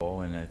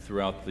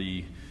throughout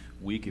the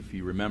week, if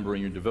you remember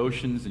in your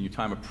devotions and your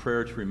time of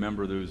prayer, to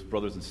remember those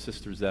brothers and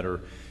sisters that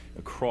are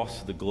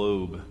across the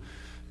globe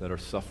that are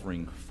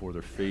suffering for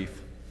their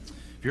faith.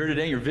 If you're here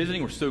today and you're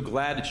visiting, we're so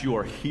glad that you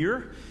are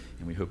here,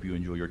 and we hope you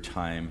enjoy your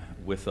time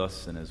with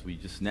us. And as we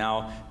just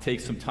now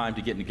take some time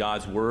to get into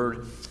God's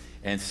Word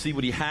and see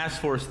what He has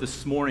for us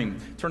this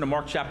morning, turn to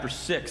Mark chapter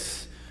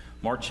 6.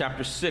 Mark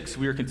chapter 6,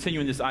 we are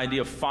continuing this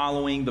idea of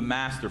following the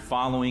Master,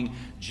 following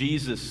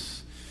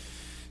Jesus.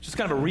 Just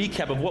kind of a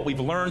recap of what we've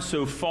learned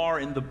so far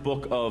in the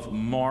book of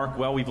Mark.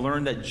 Well, we've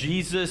learned that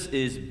Jesus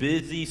is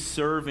busy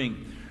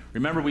serving.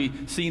 Remember,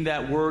 we've seen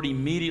that word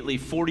immediately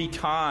 40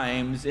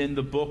 times in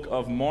the book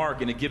of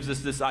Mark, and it gives us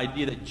this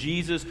idea that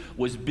Jesus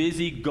was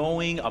busy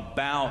going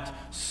about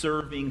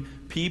serving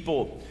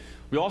people.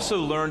 We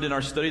also learned in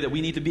our study that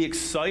we need to be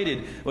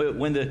excited.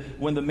 When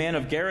the man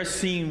of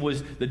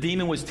Gerasene the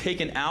demon was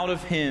taken out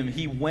of him,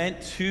 he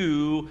went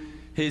to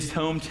his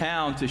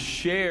hometown to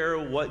share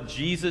what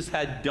Jesus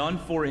had done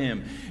for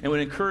him. And it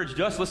encouraged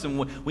us, listen,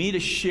 we need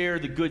to share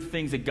the good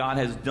things that God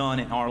has done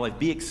in our life.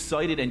 Be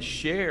excited and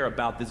share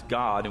about this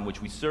God in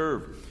which we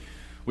serve.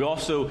 We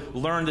also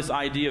learned this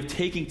idea of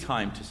taking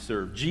time to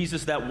serve.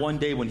 Jesus, that one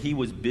day when he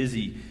was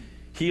busy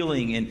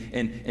healing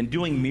and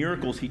doing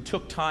miracles, he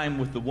took time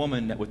with the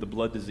woman with the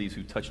blood disease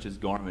who touched his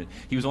garment.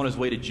 He was on his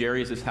way to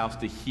Jairus' house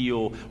to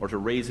heal or to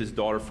raise his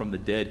daughter from the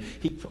dead.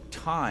 He took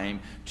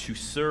time to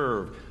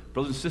serve.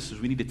 Brothers and sisters,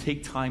 we need to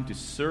take time to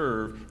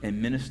serve and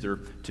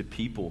minister to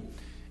people.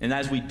 And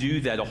as we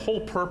do that, the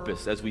whole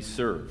purpose as we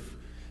serve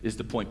is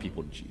to point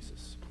people to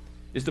Jesus.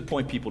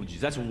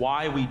 That's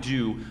why we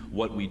do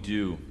what we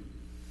do.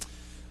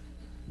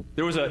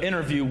 There was an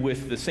interview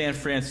with the San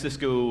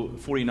Francisco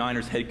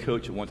 49ers head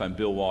coach at one time,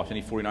 Bill Walsh.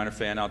 Any 49er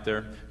fan out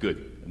there?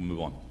 Good. We'll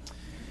move on.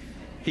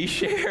 He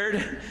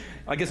shared,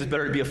 I guess it's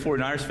better to be a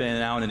 49ers fan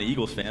now than an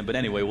Eagles fan, but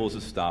anyway, we'll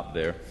just stop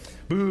there.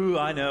 Boo,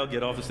 I know,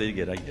 get off the stage,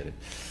 I get it.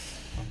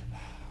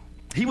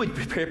 He would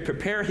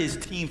prepare his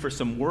team for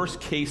some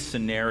worst-case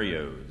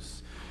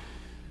scenarios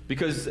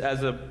because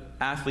as an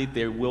athlete,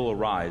 they will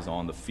arise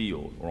on the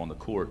field or on the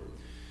court.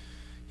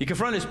 He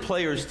confronted his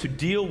players to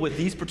deal with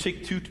these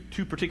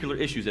two particular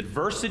issues,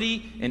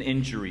 adversity and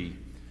injury.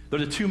 They're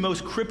the two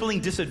most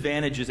crippling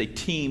disadvantages a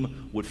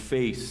team would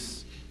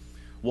face.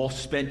 Walsh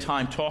spent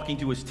time talking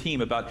to his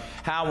team about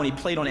how when he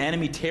played on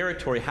enemy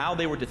territory, how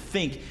they were to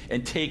think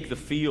and take the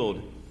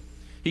field.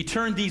 He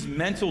turned these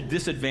mental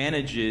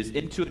disadvantages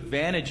into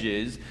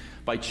advantages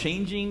by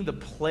changing the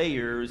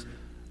players'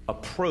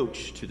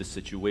 approach to the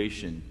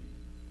situation.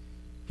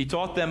 He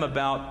taught them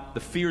about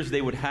the fears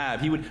they would have.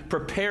 He would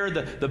prepare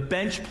the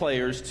bench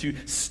players to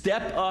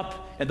step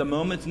up at the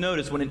moment's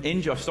notice when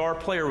a star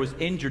player was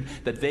injured,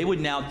 that they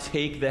would now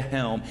take the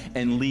helm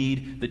and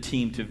lead the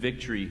team to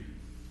victory.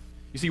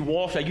 You see,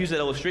 Walsh, I use that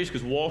illustration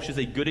because Walsh is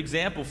a good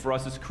example for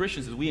us as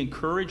Christians. As we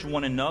encourage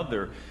one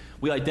another,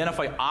 we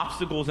identify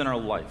obstacles in our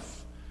life.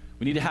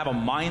 We need to have a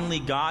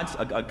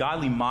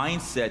godly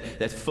mindset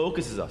that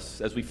focuses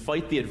us as we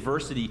fight the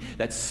adversity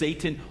that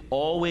Satan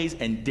always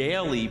and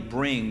daily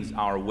brings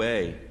our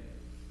way.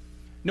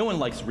 No one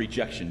likes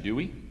rejection, do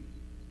we?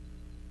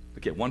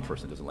 Okay, one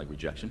person doesn't like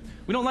rejection.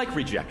 We don't like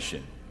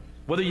rejection.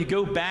 Whether you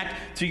go back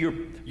to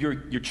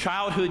your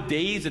childhood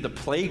days at the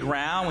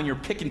playground when you're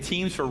picking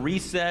teams for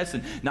recess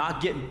and not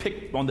getting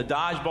picked on the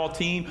dodgeball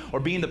team, or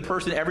being the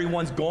person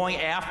everyone's going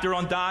after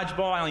on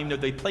dodgeball. I don't even know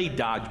if they play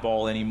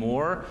dodgeball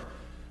anymore.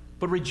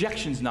 But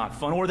rejection's not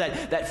fun. Or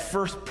that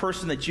first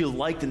person that you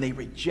liked and they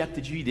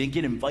rejected you, you didn't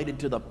get invited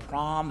to the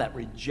prom, that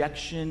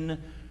rejection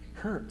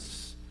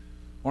hurts.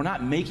 Or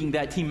not making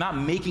that team, not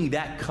making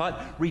that cut,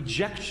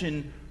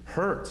 rejection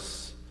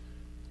hurts.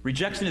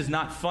 Rejection is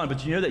not fun,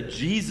 but you know that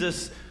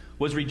Jesus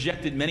was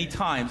rejected many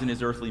times in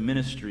his earthly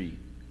ministry.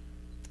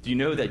 Do you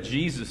know that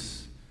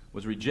Jesus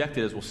was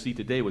rejected, as we'll see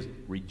today, was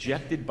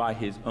rejected by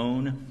his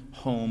own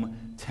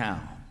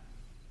hometown?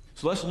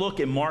 So let's look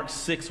at Mark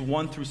 6,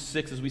 1 through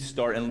 6 as we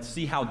start, and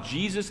see how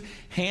Jesus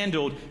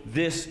handled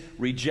this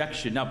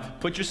rejection. Now,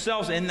 put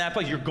yourselves in that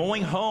place. You're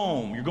going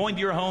home. You're going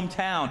to your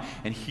hometown,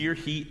 and here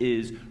he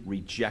is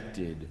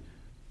rejected.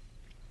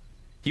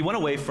 He went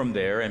away from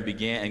there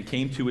and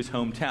came to his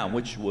hometown,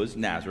 which was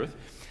Nazareth,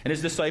 and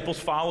his disciples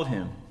followed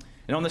him.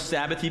 And on the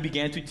Sabbath he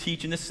began to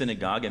teach in the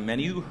synagogue, and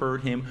many who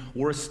heard him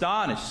were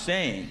astonished,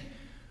 saying,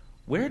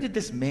 "Where did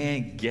this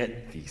man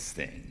get these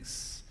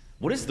things?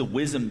 What is the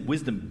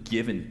wisdom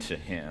given to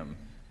him?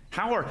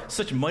 How are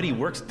such mighty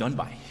works done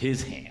by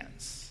his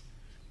hands?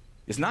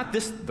 Is not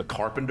this the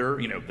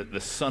carpenter, the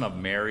son of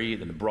Mary,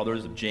 and the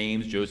brothers of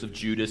James, Joseph,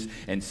 Judas,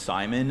 and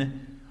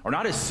Simon? Are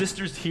not his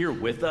sisters here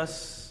with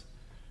us?"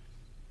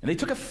 And they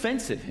took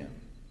offense at him.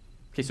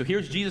 Okay, so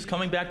here's Jesus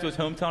coming back to his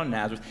hometown in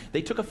Nazareth.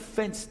 They took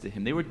offense to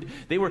him.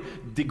 They were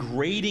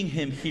degrading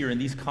him here in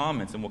these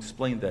comments, and we'll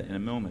explain that in a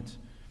moment.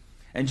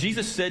 And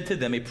Jesus said to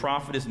them, "A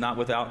prophet is not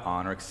without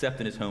honor except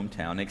in his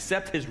hometown,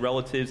 except his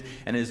relatives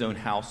and his own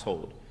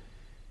household."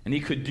 And he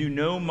could do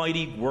no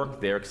mighty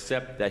work there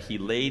except that he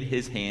laid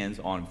his hands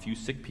on a few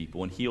sick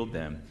people and healed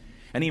them.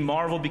 And he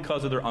marveled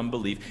because of their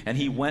unbelief. And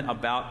he went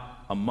about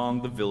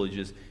among the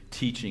villages,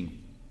 teaching.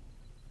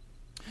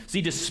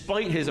 See,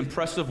 despite his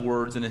impressive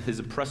words and his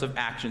impressive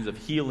actions of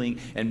healing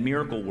and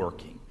miracle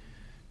working,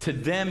 to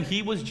them,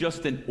 he was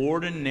just an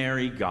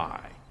ordinary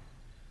guy.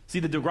 See,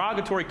 the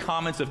derogatory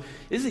comments of,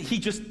 isn't he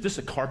just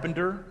a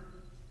carpenter?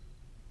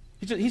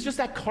 He's just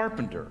that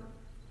carpenter.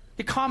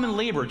 A common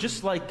laborer,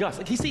 just like us.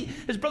 Like,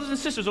 his brothers and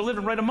sisters are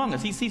living right among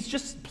us. He's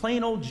just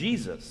plain old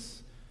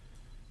Jesus.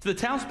 To the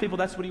townspeople,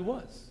 that's what he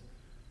was.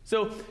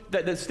 So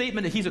that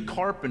statement that he's a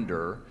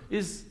carpenter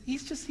is,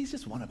 he's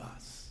just one of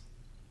us.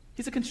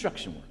 He's a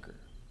construction worker.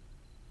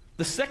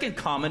 The second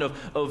comment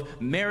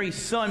of Mary's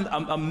son,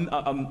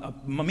 a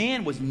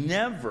man was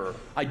never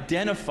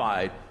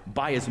identified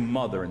by his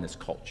mother in this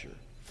culture.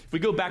 If we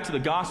go back to the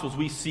Gospels,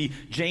 we see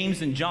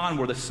James and John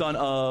were the son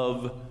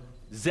of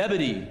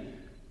Zebedee.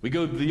 We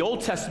go to the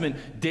Old Testament,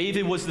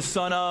 David was the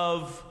son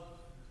of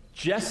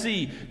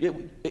Jesse.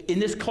 In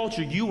this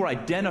culture, you were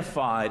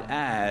identified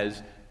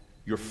as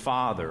your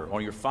father,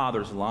 on your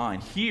father's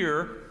line.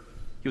 Here,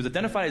 he was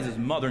identified as his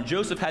mother, and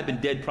Joseph had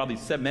been dead probably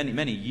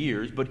many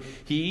years, but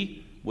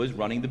he was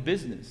running the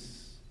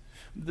business.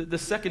 The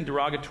second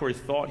derogatory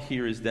thought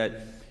here is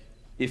that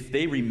if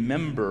they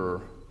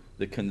remember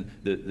the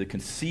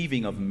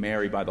conceiving of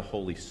Mary by the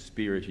Holy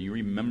Spirit, and you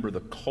remember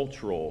the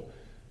cultural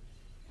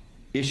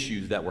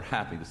issues that were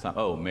happening this time.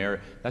 Oh, Mary,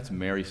 that's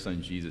Mary's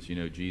son Jesus.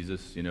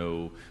 Jesus, we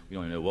don't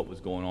even know what was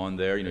going on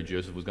there.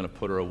 Joseph was going to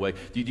put her away.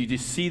 Do you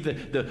see the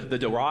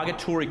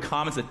derogatory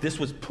comments that this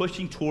was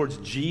pushing towards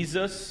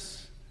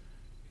Jesus?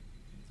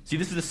 See,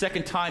 this is the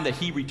second time that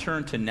he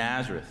returned to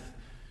Nazareth.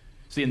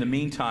 See, in the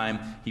meantime,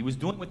 he was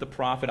doing what the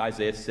prophet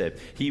Isaiah said.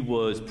 He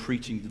was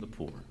preaching to the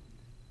poor.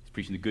 He's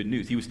preaching the good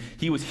news.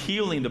 He was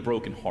healing the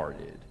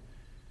brokenhearted.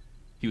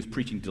 He was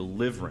preaching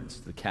deliverance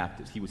to the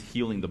captives. He was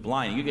healing the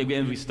blind.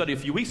 Again, we studied a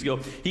few weeks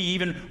ago, he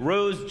even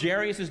rose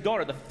Jairus'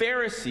 daughter, the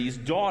Pharisee's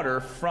daughter,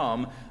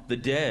 from the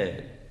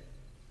dead.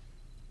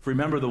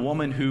 Remember the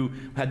woman who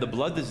had the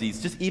blood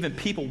disease, just even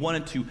people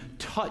wanted to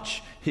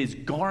touch his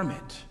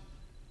garment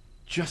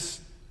just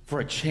for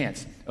a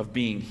chance of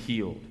being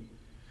healed.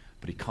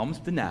 But he comes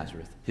to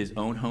Nazareth, his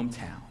own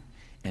hometown,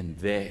 and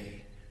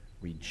they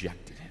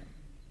rejected him.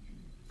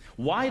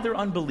 Why their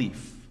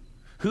unbelief?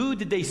 Who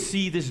did they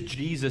see this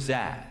Jesus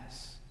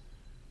as?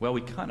 Well, we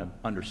kind of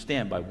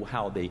understand by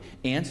how they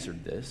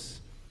answered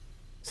this.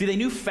 See, they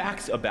knew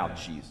facts about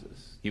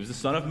Jesus. He was the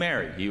son of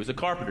Mary. He was a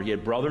carpenter. He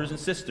had brothers and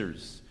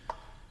sisters.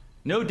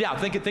 No doubt.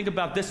 Think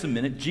about this a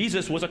minute.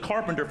 Jesus was a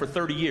carpenter for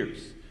 30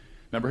 years.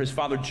 Remember, his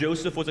father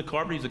Joseph was a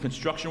carpenter. He was a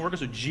construction worker.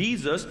 So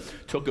Jesus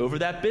took over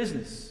that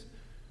business.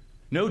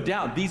 No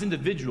doubt, these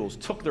individuals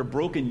took their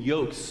broken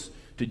yokes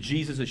to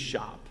Jesus'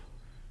 shop.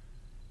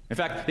 In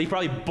fact, they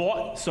probably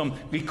bought some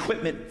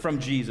equipment from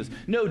Jesus.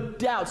 No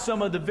doubt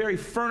some of the very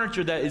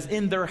furniture that is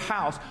in their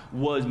house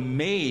was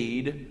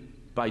made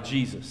by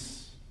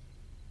Jesus.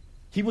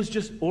 He was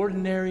just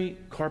ordinary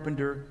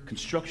carpenter,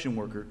 construction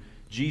worker,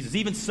 Jesus.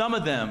 Even some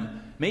of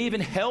them may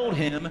even held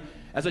him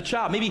as a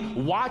child, maybe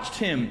watched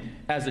him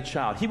as a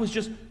child. He was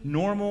just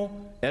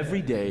normal,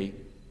 everyday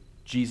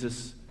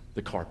Jesus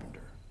the carpenter.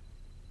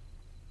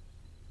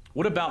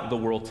 What about the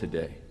world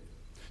today?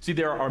 See,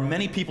 there are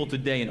many people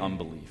today in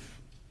unbelief.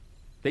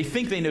 They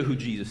think they know who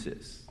Jesus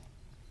is.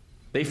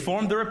 They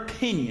formed their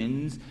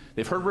opinions.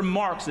 They've heard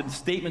remarks and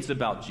statements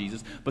about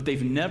Jesus, but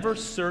they've never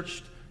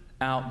searched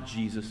out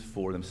Jesus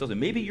for themselves. And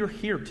maybe you're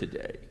here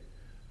today.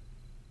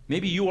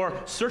 Maybe you are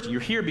searching. You're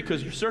here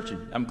because you're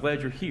searching. I'm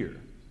glad you're here.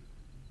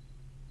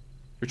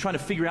 You're trying to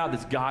figure out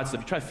this God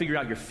stuff. You're trying to figure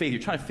out your faith.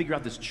 You're trying to figure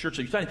out this church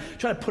stuff. You're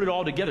trying to put it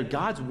all together.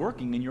 God's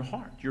working in your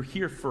heart. You're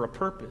here for a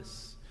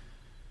purpose.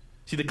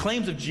 See, the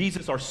claims of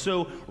Jesus are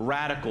so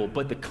radical,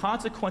 but the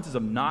consequences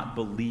of not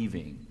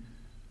believing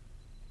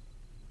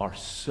are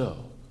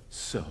so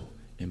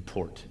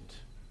important.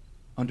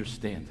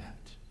 Understand that.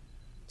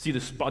 See,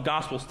 the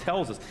Gospels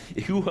tells us,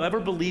 whoever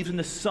believes in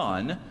the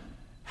Son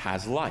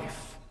has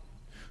life.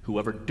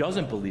 Whoever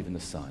doesn't believe in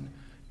the Son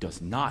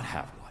does not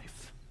have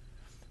life.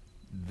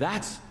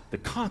 That's the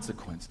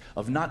consequence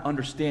of not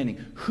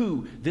understanding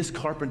who this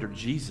carpenter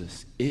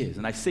Jesus is.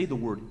 And I say the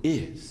word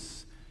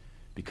is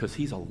because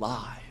he's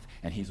alive.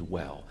 And he's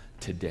well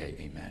today,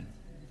 amen.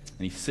 And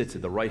he sits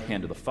at the right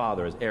hand of the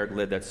Father as Eric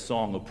led that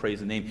song, Oh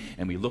Praise the Name,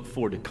 and we look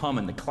forward to come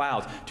in the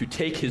clouds to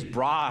take his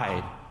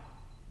bride.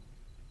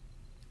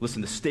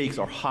 Listen, the stakes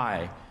are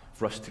high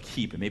for us to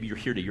keep, and maybe you're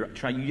here to,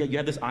 you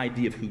have this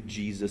idea of who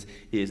Jesus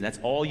is, and that's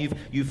all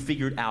you've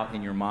figured out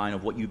in your mind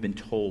of what you've been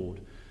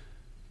told.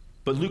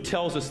 But Luke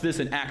tells us this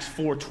in Acts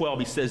 4:12.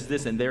 He says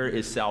this, and there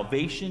is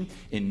salvation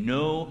in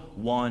no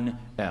one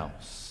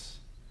else.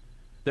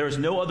 There is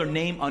no other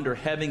name under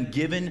heaven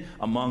given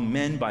among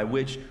men by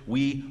which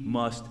we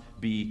must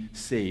be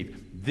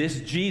saved.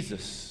 This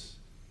Jesus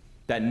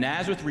that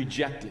Nazareth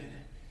rejected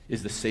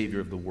is the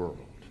Savior of the world.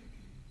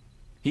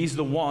 He's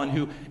the one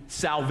who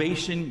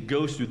salvation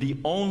goes through, the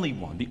only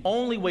one, the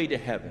only way to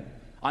heaven.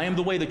 I am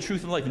the way, the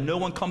truth, and life. No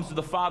one comes to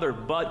the Father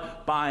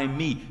but by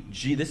me.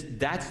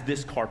 That's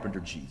this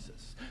carpenter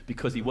Jesus,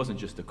 because he wasn't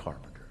just a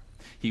carpenter.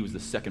 He was the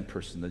second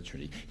person of the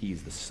Trinity. He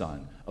is the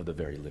Son of the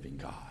very living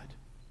God.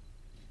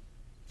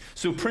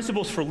 So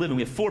principles for living.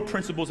 We have 4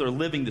 principles that are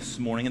living this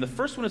morning. And the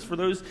first one is for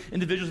those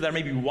individuals that are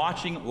maybe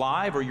watching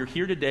live or you're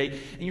here today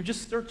and you're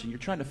just searching. You're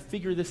trying to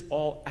figure this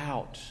all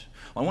out.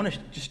 I want to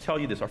just tell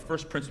you this. Our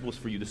first principle is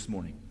for you this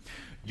morning.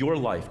 Your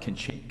life can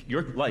change.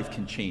 Your life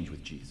can change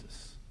with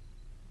Jesus.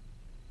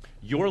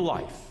 Your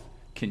life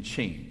can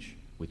change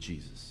with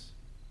Jesus.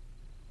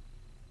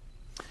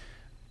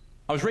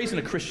 I was raised in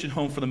a Christian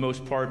home for the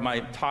most part.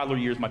 My toddler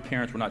years, my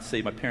parents were not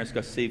saved. My parents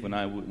got saved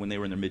when they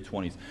were in their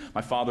mid-20s.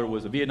 My father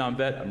was a Vietnam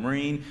vet, a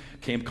Marine,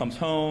 comes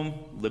home,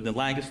 lived in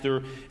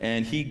Lancaster,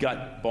 and he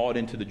got bought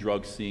into the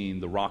drug scene,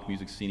 the rock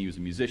music scene. He was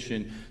a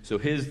musician. So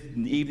his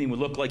evening would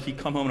look like he'd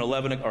come home at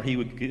 11, or he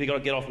would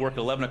get off work at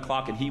 11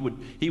 o'clock, and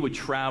he would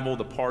travel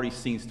the party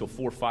scenes till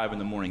 4 or 5 in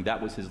the morning.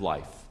 That was his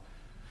life.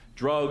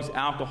 Drugs,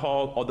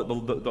 alcohol, all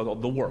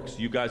the works.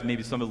 You guys,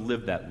 maybe some have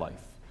lived that life.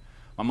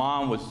 My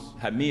mom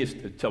had me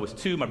until I was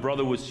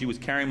 2. She was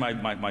carrying my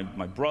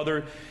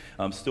brother,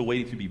 still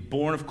waiting to be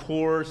born, of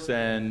course,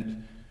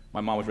 and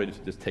my mom was ready to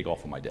just take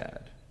off with my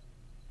dad.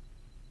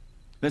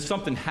 Then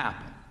something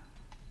happened.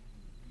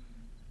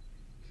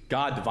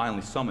 God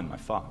divinely summoned my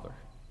father,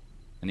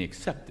 and he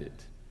accepted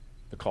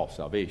the call of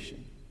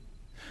salvation.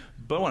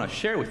 But what I want to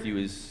share with you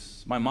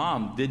is my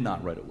mom did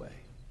not right away.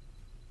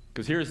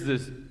 Because here's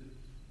this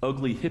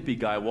ugly hippie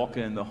guy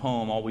walking in the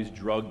home, always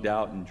drugged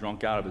out and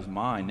drunk out of his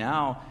mind.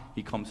 Now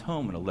he comes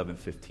home at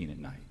 11:15 at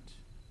night.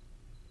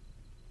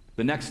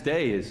 The next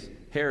day, his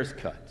hair's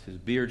cut, his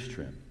beard's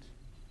trimmed.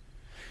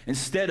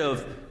 Instead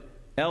of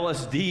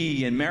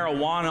LSD and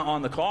marijuana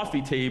on the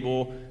coffee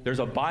table, there's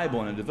a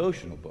Bible and a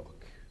devotional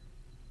book.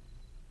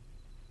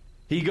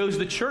 He goes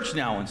to church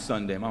now on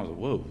Sunday. Mom was like,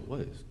 whoa, what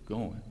is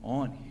going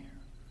on here?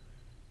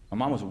 My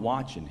mom was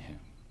watching him.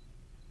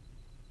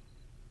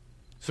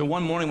 So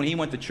one morning when he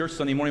went to church,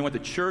 Sunday morning, he went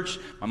to church,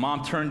 my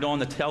mom turned on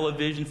the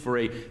television for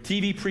a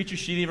TV preacher.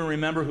 She didn't even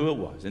remember who it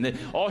was. And then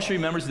all she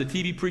remembers is the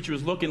TV preacher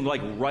was looking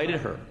like right at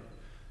her.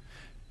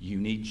 You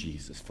need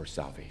Jesus for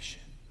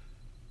salvation.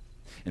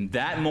 And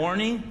that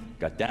morning,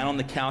 got down on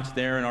the couch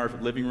there in our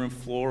living room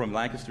floor in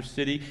Lancaster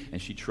City,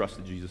 and she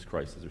trusted Jesus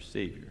Christ as her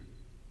Savior.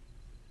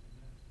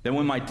 Then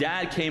when my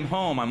dad came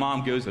home, my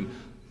mom goes,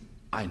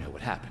 I know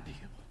what happened to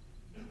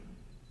you.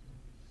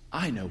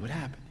 I know what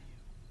happened.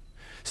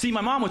 See,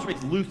 my mom was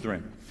raised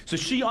Lutheran, so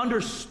she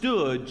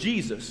understood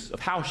Jesus, of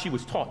how she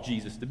was taught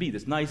Jesus to be.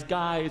 This nice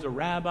guy, he's a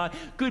rabbi,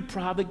 good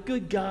prophet,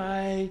 good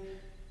guy.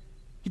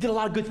 He did a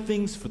lot of good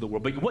things for the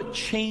world. But what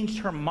changed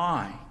her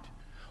mind?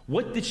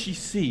 What did she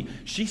see?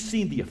 She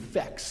seen the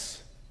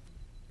effects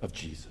of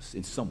Jesus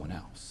in someone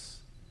else.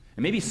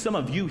 And maybe some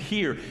of you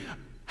here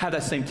have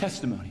that same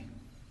testimony.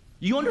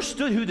 You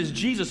understood who this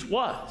Jesus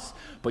was,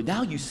 but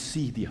now you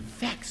see the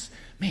effects.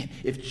 Man,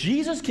 if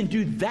Jesus can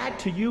do that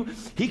to you,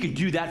 he could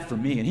do that for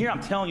me. And here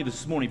I'm telling you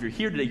this morning, if you're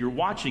here today, you're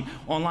watching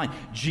online,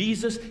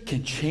 Jesus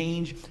can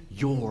change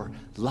your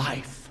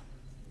life.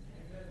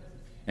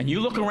 And you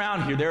look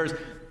around here, there's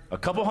a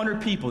couple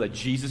hundred people that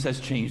Jesus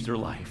has changed their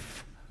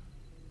life.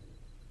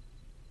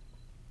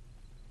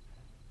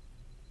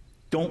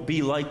 Don't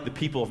be like the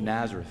people of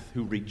Nazareth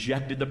who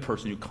rejected the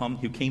person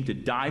who came to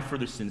die for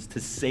their sins,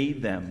 to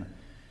save them.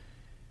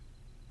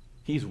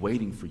 He's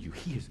waiting for you.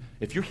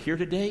 If you're here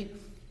today,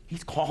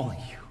 he's calling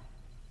you.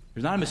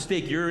 There's not a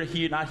mistake. You're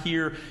here, not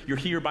here. You're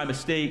here by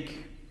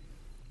mistake.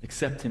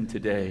 Accept him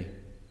today.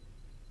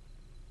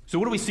 So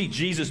what do we see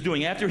Jesus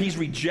doing after he's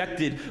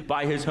rejected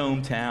by his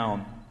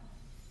hometown?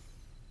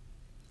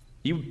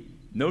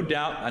 No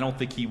doubt, I don't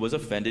think he was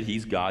offended.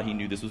 He's God. He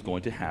knew this was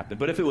going to happen.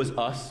 But if it was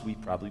us, we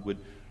probably would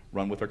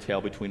run with our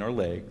tail between our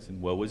legs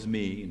and woe is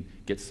me and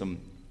get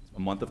a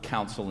month of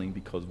counseling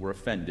because we're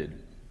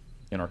offended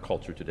in our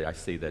culture today. I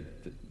say that,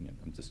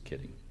 I'm just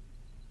kidding.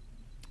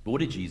 But what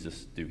did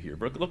Jesus do here?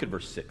 Look at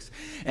verse 6.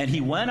 And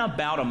he went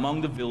about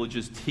among the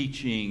villages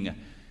teaching.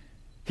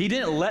 He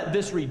didn't let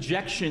this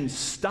rejection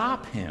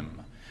stop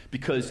him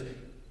because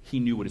he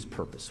knew what his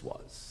purpose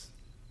was.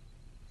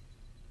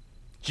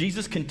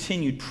 Jesus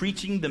continued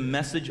preaching the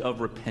message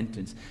of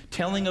repentance,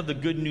 telling of the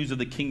good news of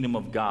the kingdom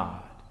of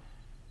God,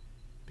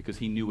 because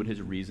he knew what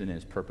his reason and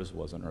his purpose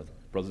was on earth.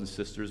 Brothers and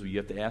sisters, we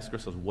have to ask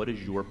ourselves, what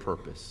is your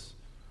purpose?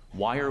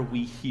 Why are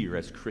we here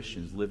as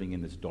Christians living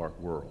in this dark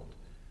world?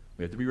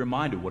 We have to be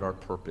reminded what our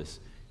purpose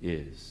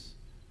is.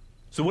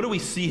 So what do we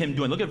see him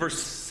doing? Look at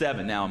verse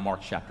 7 now in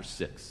Mark chapter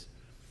 6.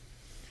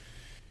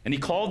 And he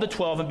called the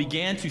 12 and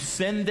began to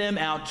send them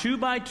out 2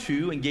 by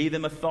 2 and gave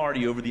them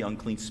authority over the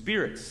unclean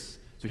spirits.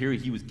 So here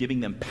he was giving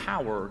them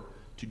power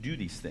to do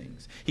these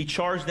things. He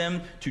charged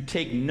them to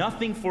take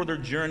nothing for their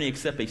journey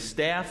except a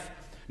staff,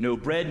 no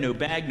bread, no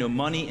bag, no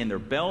money in their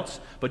belts,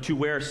 but to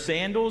wear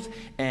sandals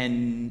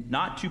and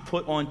not to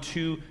put on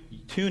 2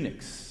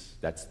 tunics.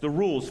 That's the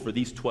rules for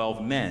these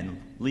 12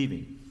 men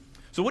leaving.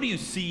 So what do you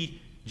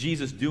see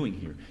Jesus doing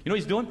here? You know what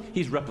he's doing?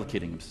 He's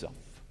replicating himself.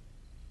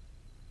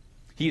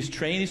 He is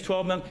training these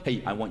 12 men.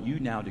 Hey, I want you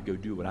now to go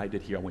do what I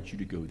did here. I want you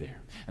to go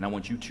there. And I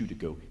want you two to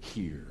go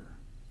here.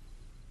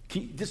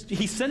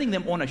 He's sending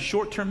them on a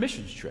short-term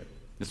missions trip.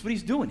 That's what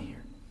he's doing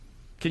here.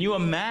 Can you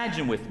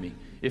imagine with me,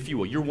 if you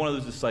will, you're one of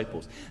those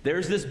disciples.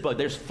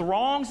 There's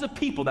throngs of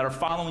people that are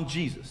following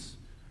Jesus.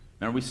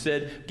 Remember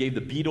we gave the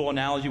Beatle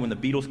analogy when the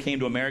Beatles came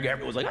to America,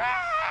 everyone was like,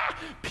 ah!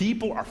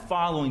 People are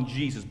following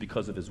Jesus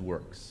because of his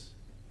works.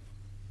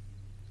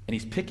 And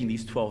he's picking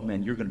these 12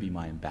 men, you're going to be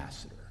my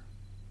ambassador.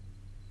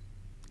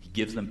 He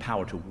gives them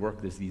power to work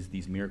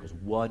these miracles.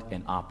 What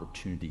an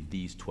opportunity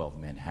these 12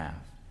 men have.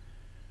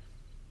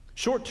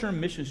 Short-term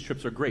missions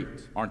trips are great,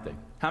 aren't they?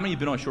 How many have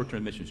been on a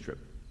short-term missions trip?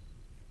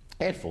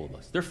 A handful of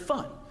us. They're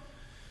fun.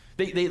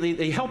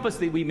 They help us.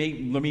 We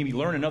maybe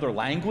learn another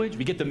language.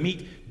 We get to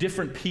meet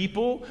different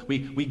people.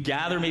 We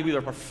gather maybe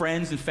with our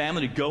friends and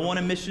family to go on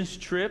a missions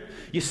trip.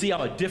 You see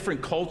how a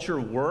different culture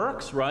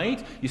works,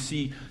 right? You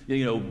see,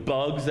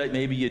 bugs that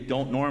maybe you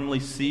don't normally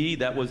see.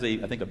 That was I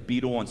think a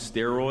beetle on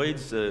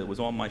steroids. It was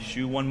on my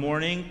shoe one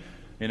morning,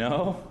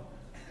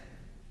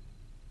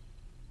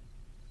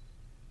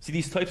 See,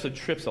 these types of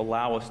trips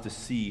allow us to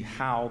see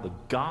how the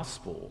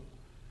gospel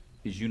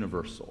is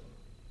universal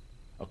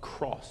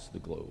across the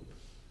globe.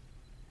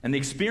 And the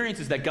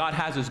experiences that God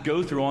has us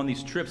go through on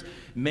these trips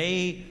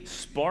may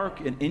spark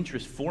an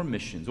interest for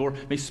missions, or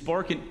may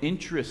spark an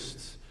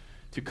interest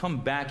to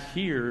come back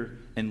here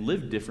and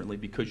live differently,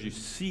 because you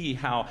see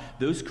how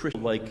those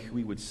Christians, like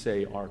we would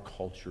say our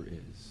culture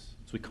is.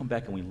 So we come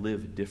back and we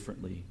live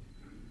differently.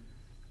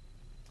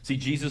 See,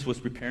 Jesus was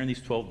preparing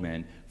these 12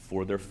 men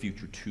for their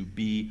future to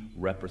be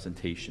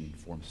representation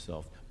for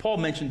himself. Paul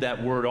mentioned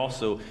that word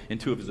also in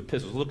two of his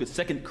epistles. Look at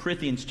 2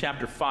 Corinthians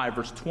chapter 5,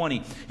 verse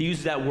 20. He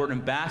uses that word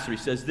ambassador. He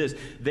says this,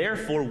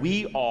 therefore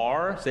we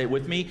are, say it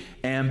with me,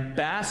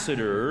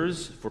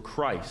 ambassadors for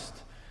Christ.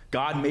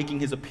 God making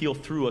his appeal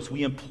through us.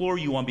 We implore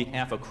you on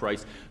behalf of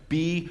Christ,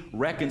 be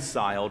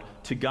reconciled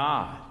to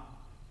God.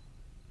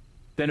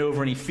 Then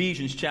over in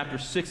Ephesians chapter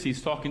 6,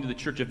 he's talking to the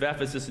church of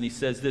Ephesus, and he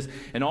says this,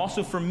 and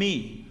also for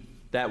me,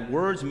 that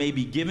words may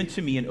be given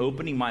to me in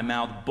opening my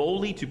mouth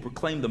boldly to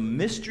proclaim the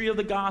mystery of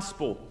the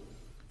gospel,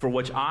 for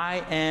which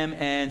I am,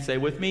 and say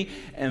with me,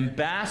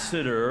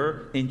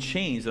 ambassador in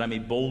chains, that I may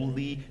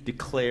boldly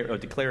declare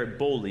it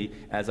boldly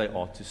as I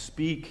ought to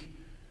speak.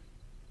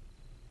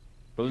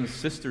 Brothers and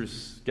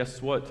sisters,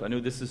 guess what? I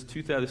know this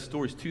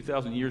story is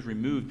 2,000 years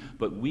removed,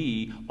 but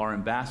we are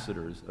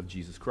ambassadors of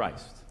Jesus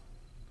Christ.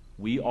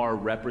 We are a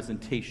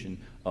representation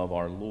of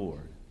our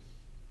Lord.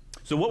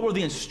 So what were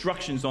the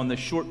instructions on the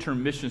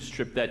short-term missions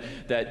trip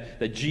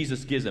that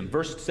Jesus gives them?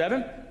 Verse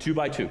 7, 2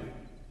 by 2.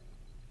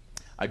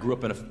 I grew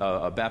up in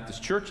a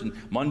Baptist church, and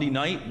Monday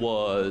night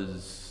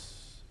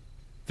was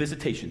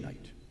visitation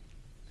night.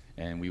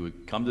 And we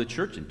would come to the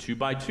church, and 2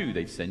 by 2,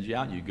 they'd send you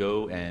out, and you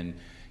go, and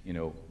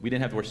we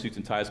didn't have to wear suits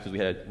and ties because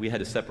we had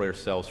to separate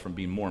ourselves from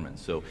being Mormons.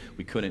 So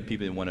we couldn't,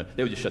 people didn't want to,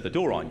 they would just shut the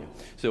door on you.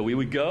 So we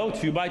would go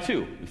 2 by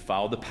 2. We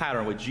followed the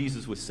pattern what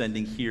Jesus was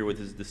sending here with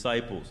his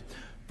disciples.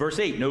 Verse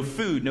 8, no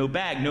food, no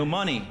bag, no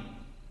money.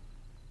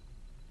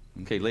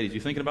 Okay, ladies, you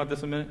thinking about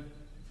this a minute?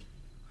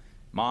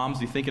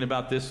 Moms, you thinking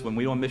about this when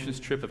we go on a missions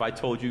trip? If I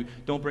told you,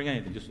 don't bring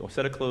anything, just a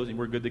set of clothes and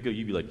we're good to go,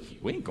 you'd be like,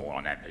 we ain't going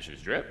on that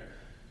missions trip.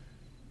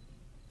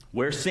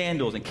 Wear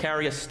sandals and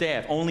carry a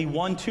staff. Only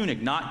one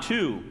tunic, not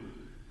two.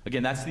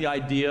 Again, that's the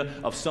idea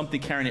of something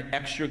carrying an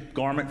extra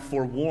garment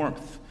for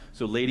warmth.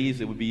 So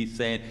ladies, it would be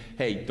saying,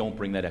 hey, don't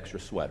bring that extra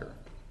sweater.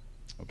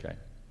 Okay,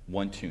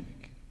 one tunic.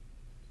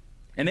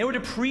 And they were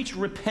to preach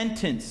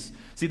repentance.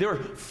 See, they were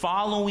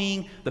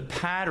following the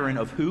pattern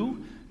of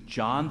who?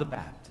 John the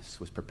Baptist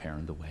was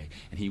preparing the way,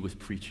 and he was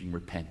preaching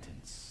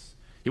repentance.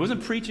 He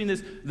wasn't preaching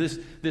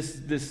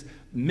this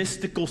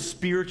mystical,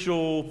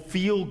 spiritual,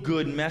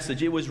 feel-good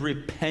message. It was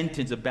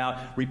repentance,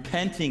 about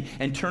repenting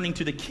and turning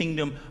to the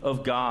kingdom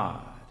of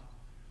God.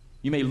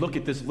 You may look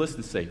at this list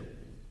and say,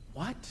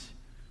 what?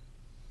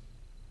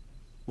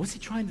 What's he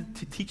trying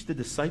to teach the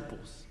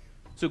disciples?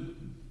 So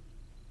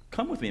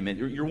come with me a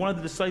minute. You're one of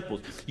the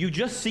disciples. You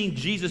just seen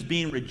Jesus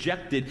being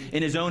rejected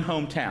in his own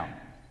hometown,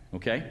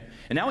 okay?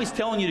 And now he's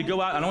telling you to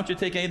go out. I don't want you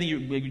to take anything.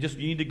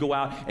 You need to go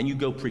out and you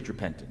go preach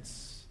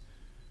repentance.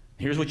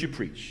 Here's what you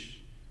preach.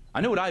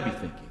 I know what I'd be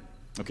thinking.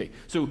 Okay,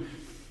 so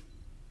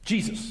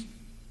Jesus,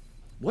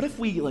 what if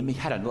we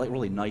had a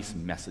really nice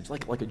message,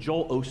 like a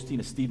Joel Osteen,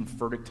 a Stephen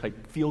Furtick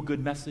type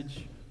feel-good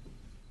message?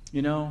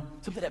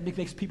 Something that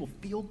makes people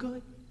feel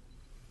good?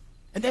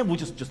 And then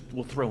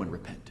we'll throw in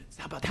repentance.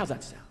 How's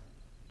that sound?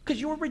 Because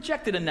you were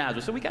rejected in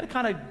Nazareth, so we got to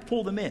kind of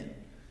pull them in.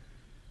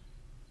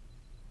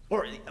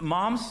 Or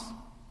moms,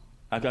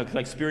 I've got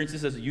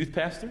experiences as a youth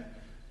pastor,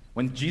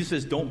 when Jesus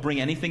says, don't bring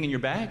anything in your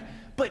bag.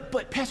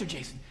 But Pastor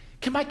Jason,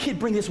 can my kid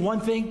bring this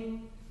one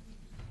thing?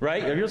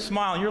 Right? You're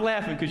smiling, you're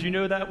laughing because you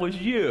know that was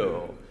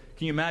you.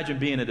 Can you imagine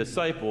being a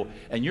disciple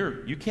and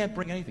you can't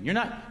bring anything? You're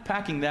not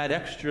packing that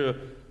extra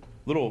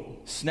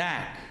little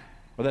snack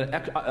or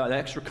that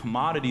extra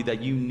commodity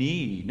that you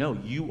need. No,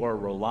 you are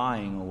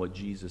relying on what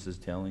Jesus is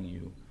telling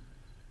you.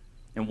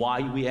 And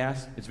why, we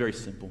ask? It's very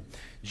simple.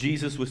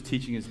 Jesus was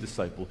teaching his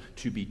disciple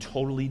to be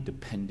totally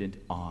dependent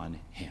on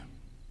him.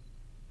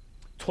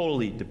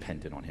 Totally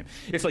dependent on him.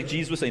 It's like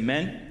Jesus would say,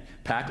 men,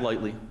 pack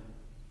lightly.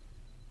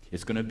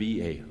 It's going to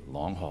be a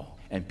long haul.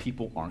 and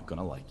people aren't going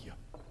to like you.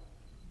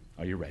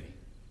 Are you ready?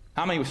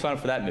 How many would sign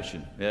up for that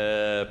mission?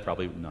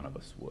 Probably none of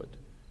us would.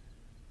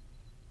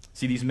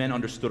 See, these men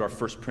understood our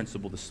first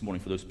principle this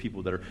morning for those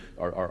people that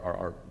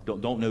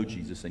don't know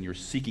Jesus and you're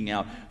seeking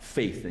out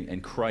faith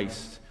in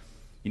Christ.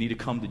 You need to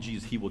come to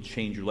Jesus. He will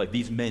change your life.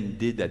 These men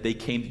did that. They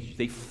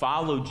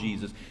followed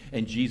Jesus,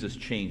 and Jesus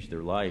changed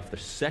their life. The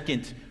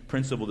second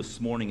principle this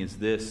morning is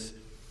this.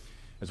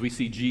 As we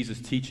see Jesus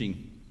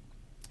teaching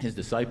his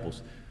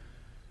disciples,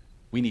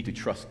 we need to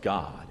trust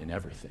God in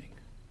everything.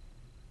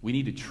 We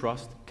need to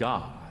trust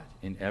God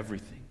in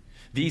everything.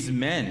 These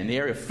men in the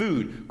area of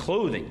food,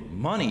 clothing,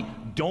 money,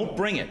 don't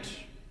bring it.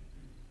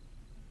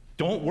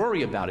 Don't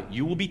worry about it.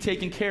 You will be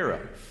taken care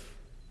of.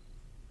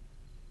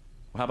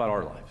 Well, how about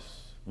our lives?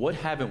 What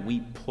haven't we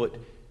put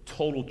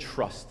total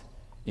trust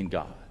in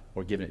God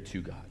or given it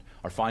to God?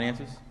 Our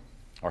finances,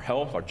 our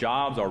health, our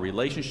jobs, our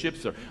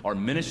relationships, our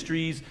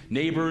ministries,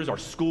 neighbors, our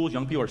schools,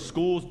 young people, our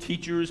schools,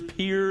 teachers,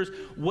 peers.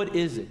 What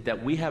is it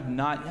that we have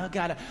not? Oh,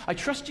 God, I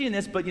trust you in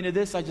this, but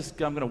this, I'm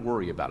going to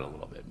worry about it a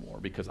little bit more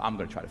because I'm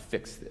going to try to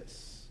fix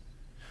this.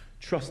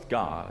 Trust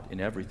God in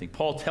everything.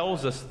 Paul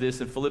tells us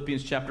this in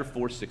Philippians chapter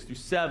 4, 6 through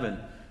 7.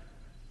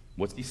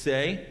 What's he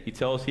say? He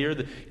tells here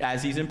that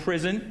as he's in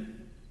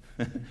prison,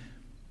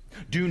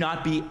 do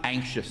not be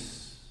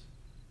anxious.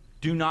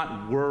 Do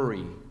not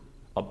worry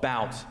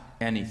about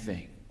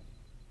anything.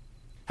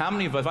 How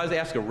many of us, if I was to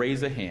ask a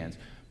raise of hands,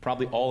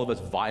 probably all of us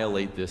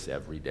violate this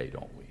every day,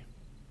 don't we?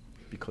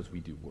 Because we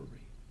do worry.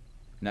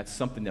 And that's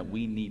something that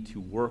we need to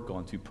work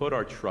on, to put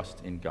our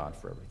trust in God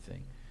for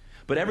everything.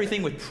 But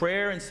everything with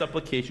prayer and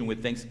supplication,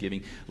 with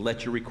thanksgiving,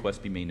 let your requests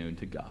be made known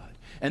to God.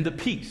 And the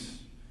peace,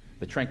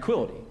 the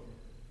tranquility,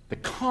 the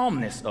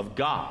calmness of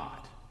God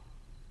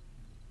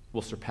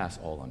will surpass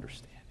all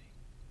understanding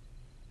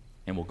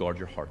and will guard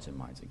your hearts and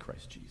minds in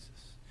Christ Jesus.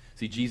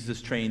 See,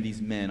 Jesus trained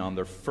these men on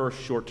their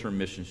first short-term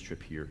mission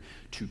trip here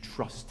to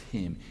trust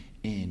him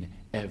in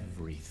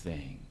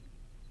everything.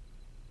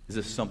 Is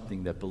this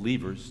something that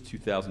believers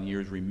 2,000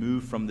 years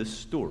removed from this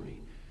story,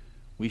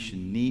 we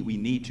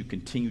need to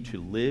continue to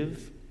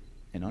live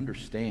and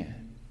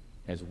understand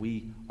as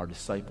we are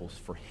disciples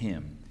for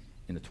him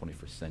in the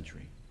 21st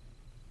century?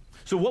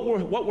 So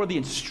what were the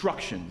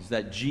instructions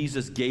that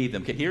Jesus gave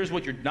them? Okay, here's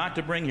what you're not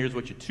to bring, here's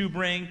what you're to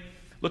bring.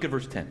 Look at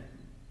verse 10.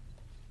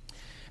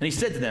 And he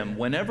said to them,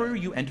 whenever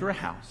you enter a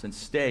house and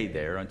stay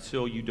there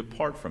until you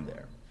depart from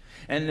there,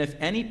 and if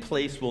any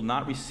place will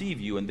not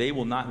receive you and they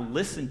will not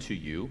listen to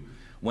you,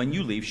 when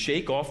you leave,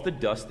 shake off the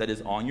dust that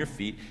is on your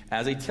feet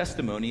as a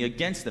testimony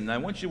against them. Now I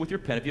want you, with your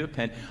pen, if you have a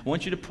pen, I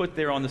want you to put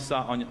there on the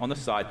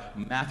side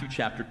Matthew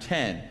chapter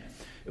 10.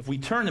 If we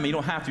turn to me, you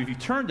don't have to. If you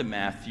turn to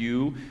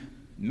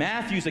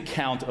Matthew's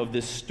account of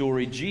this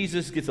story,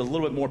 Jesus gets a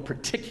little bit more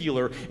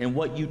particular in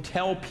what you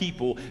tell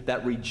people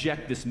that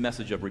reject this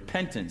message of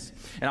repentance.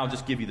 And I'll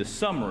just give you the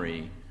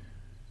summary.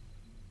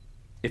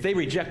 If they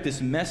reject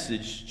this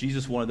message,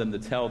 Jesus wanted them to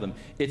tell them,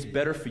 it's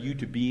better for you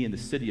to be in the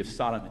city of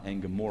Sodom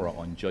and Gomorrah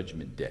on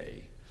Judgment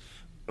Day.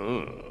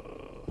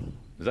 Ugh.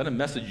 Is that a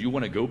message you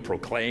want to go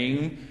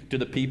proclaim to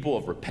the people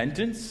of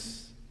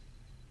repentance?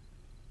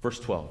 Verse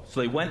 12. So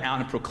they went out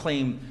and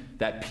proclaimed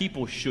that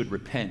people should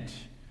repent.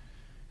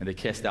 And they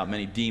cast out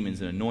many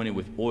demons and anointed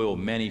with oil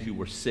many who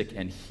were sick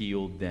and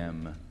healed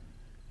them.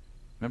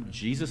 Remember,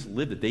 Jesus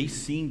lived it. They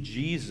seen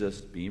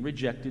Jesus being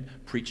rejected,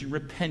 preaching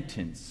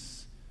repentance.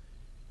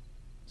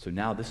 So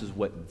now this is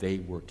what they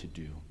were to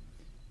do.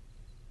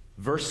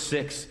 Verse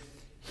 6,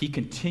 he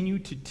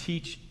continued to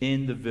teach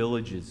in the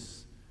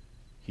villages.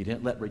 He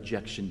didn't let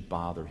rejection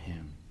bother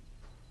him.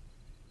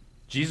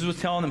 Jesus was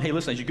telling them, hey,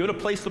 listen, as you go to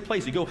place,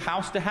 you go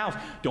house to house,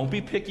 don't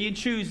be picky and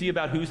choosy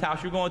about whose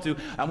house you're going to.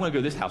 I'm going to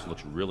go, this house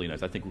looks really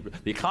nice. I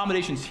think the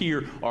accommodations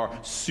here are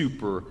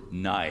super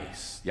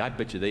nice. Yeah, I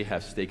bet you they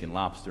have steak and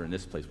lobster in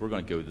this place. We're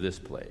going to go to this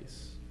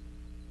place.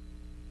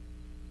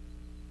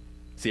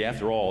 See,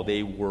 after all,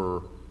 they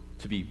were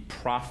to be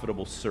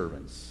profitable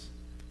servants,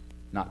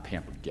 not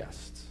pampered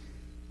guests.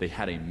 They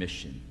had a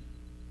mission.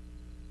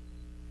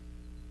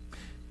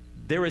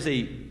 There is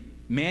a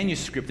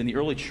manuscript in the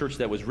early church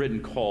that was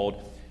written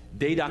called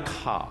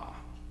Didache.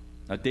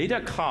 Now,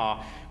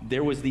 Didache,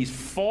 there was these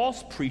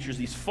false preachers,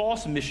 these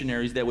false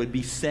missionaries that would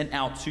be sent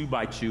out two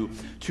by two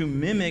to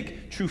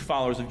mimic true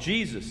followers of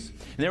Jesus.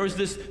 And there was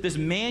this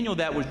manual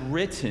that was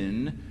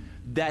written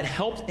that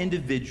helped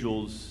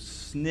individuals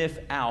sniff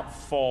out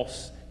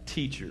false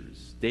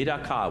teachers.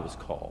 Didache was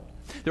called.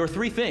 There were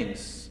three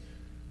things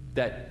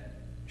that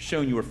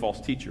showed you were a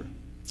false teacher: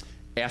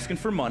 asking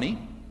for money,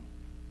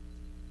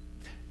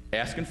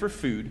 asking for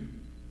food,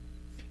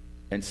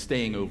 and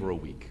staying over a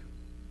week.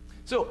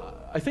 So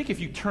I think if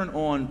you turn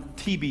on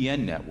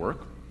TBN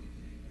network,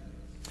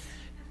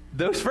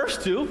 those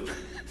first two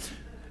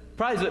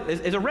probably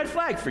is a red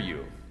flag for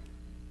you.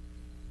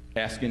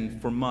 Asking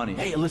for money.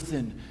 Hey,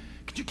 listen,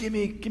 could you give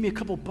me a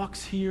couple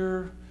bucks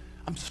here?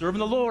 I'm serving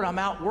the Lord.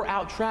 We're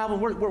out traveling.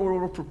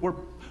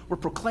 We're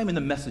proclaiming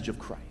the message of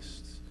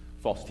Christ.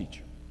 False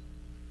teacher.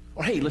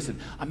 Or, hey, listen,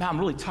 I'm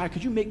really tired.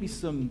 Could you make me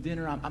some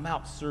dinner? I'm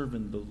out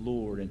serving the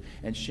Lord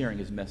and sharing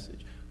his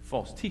message.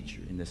 false teacher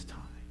in this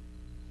time.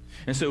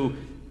 And so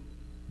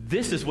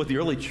this is what the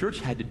early church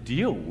had to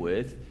deal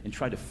with and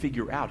try to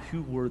figure out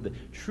who were the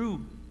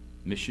true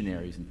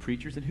missionaries and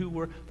preachers and who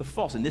were the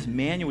false. And this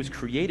manual was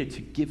created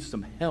to give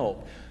some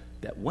help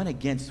that went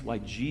against why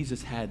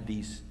Jesus had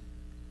these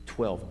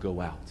 12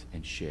 go out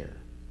and share.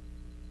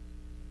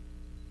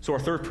 So our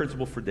third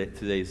principle for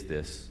today is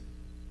this,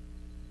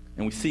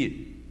 and we see it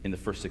in the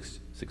first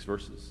six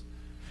verses.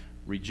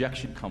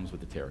 Rejection comes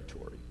with the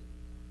territory.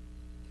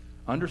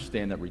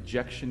 Understand that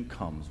rejection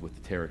comes with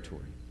the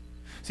territory.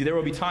 See, there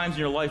will be times in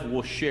your life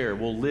we'll share,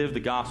 we'll live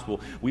the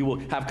gospel, we will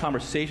have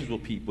conversations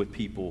with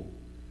people,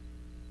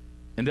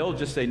 and they'll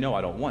just say, no, I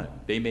don't want it.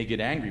 They may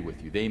get angry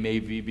with you. They may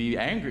be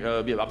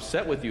angry, be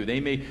upset with you. They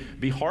may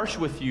be harsh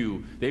with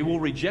you. They will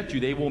reject you.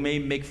 They may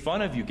make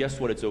fun of you. Guess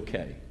what? It's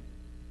okay.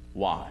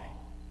 Why?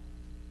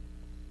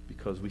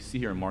 Because we see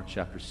here in Mark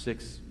chapter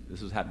 6,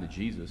 this is happening to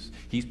Jesus.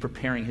 He's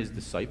preparing his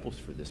disciples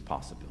for this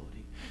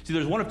possibility. See,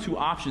 there's one of two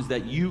options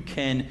that you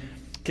can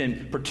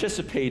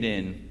participate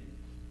in.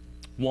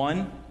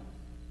 One,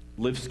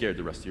 live scared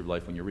the rest of your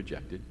life when you're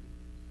rejected.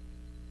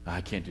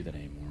 I can't do that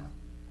anymore.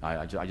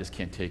 I just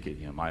can't take it.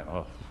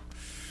 I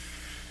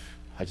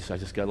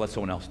just got to let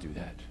someone else do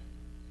that.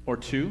 Or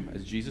two,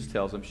 as Jesus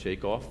tells them,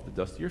 shake off the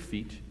dust of your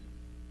feet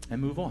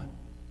and move on.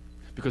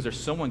 Because there's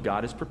someone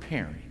God is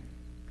preparing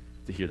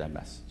to hear that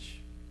message.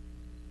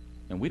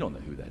 And we don't know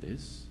who that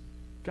is.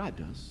 God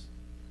does.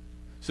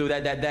 So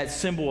that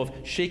symbol of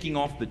shaking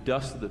off the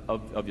dust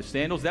of your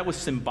sandals, that was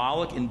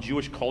symbolic in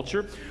Jewish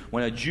culture.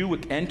 When a Jew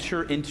would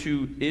enter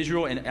into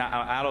Israel and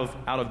out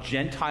of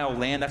Gentile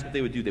land, that's what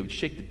they would do. They would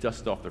shake the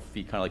dust off their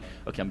feet, kind of like,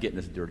 okay, I'm getting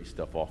this dirty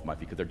stuff off my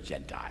feet because they're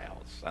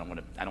Gentiles. I don't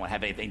want to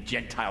have anything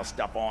Gentile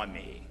stuff on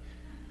me.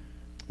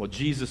 Well,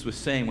 Jesus was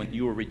saying when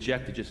you were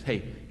rejected, just,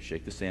 hey,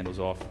 shake the sandals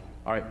off.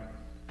 All right,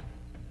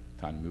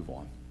 time to move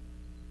on.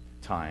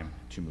 Time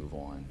to move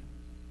on.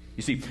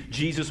 You see,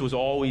 Jesus was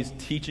always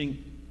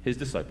teaching his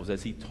disciples,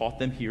 as he taught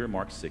them here in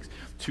Mark 6,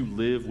 to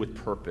live with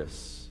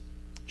purpose.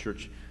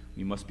 Church,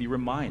 we must be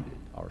reminded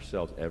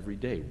ourselves every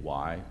day,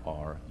 why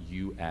are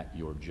you at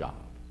your job?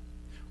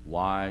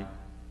 Why,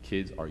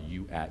 kids, are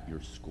you at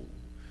your school?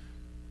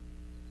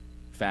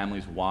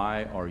 Families,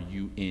 why are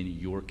you in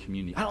your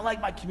community? I don't like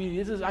my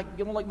community. I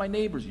don't like my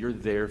neighbors. You're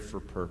there for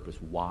purpose.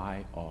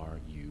 Why are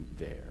you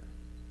there?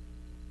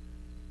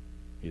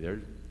 Are you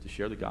there to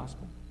share the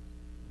gospel?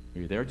 Are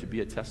you there to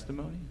be a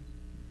testimony?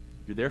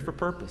 You're there for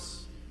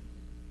purpose.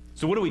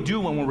 So what do we do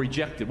when we're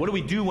rejected? What do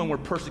we do when we're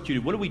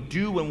persecuted? What do we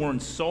do when we're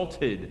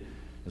insulted?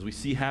 As we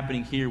see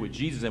happening here with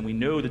Jesus, and we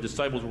know the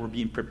disciples were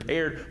being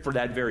prepared for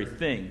that very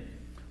thing.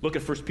 Look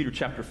at 1 Peter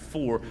chapter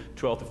 4,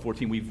 12 to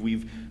 14.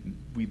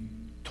 We've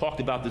talked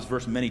about this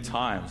verse many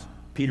times.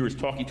 Peter is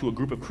talking to a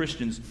group of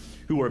Christians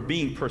who are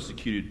being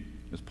persecuted.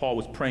 As Paul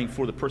was praying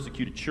for the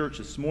persecuted church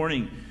this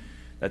morning,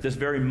 at this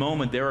very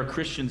moment, there are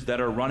Christians that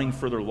are running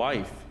for their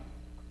life.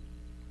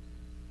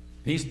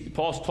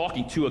 Paul's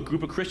talking to a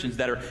group of Christians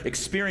that are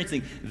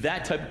experiencing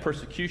that type of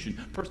persecution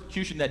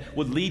that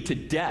would lead to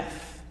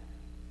death.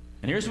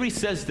 And here's what he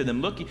says to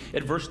them. Look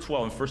at verse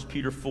 12 in 1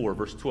 Peter 4,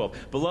 verse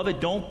 12.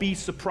 Beloved, don't be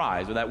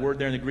surprised. Or that word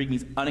there in the Greek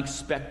means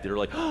unexpected. Or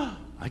like, oh,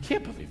 I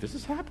can't believe this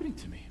is happening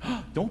to me.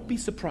 Don't be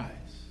surprised.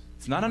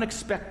 It's not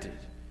unexpected.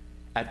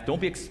 Don't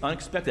be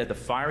unexpected at the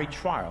fiery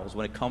trials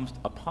when it comes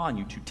upon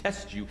you to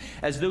test you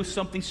as though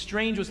something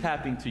strange was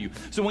happening to you.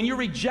 So when you're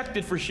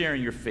rejected for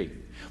sharing your faith,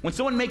 when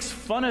someone makes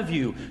fun of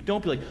you,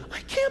 don't be like, I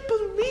can't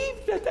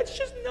believe that. That's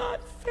just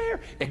not fair.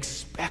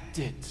 Expect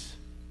it.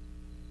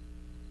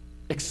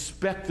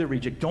 Expect the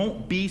rejection.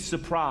 Don't be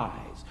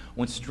surprised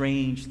when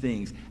strange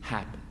things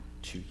happen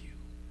to you.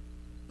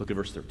 Look at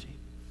verse 13.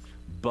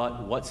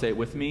 But what? Say it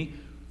with me.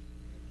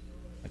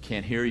 I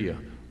can't hear you.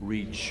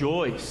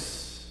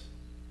 Rejoice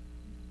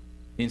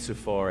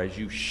insofar as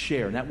you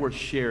share. And that word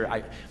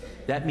share,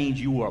 that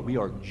means we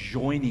are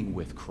joining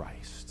with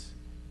Christ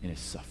in his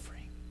suffering.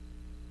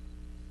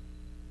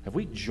 Have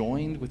we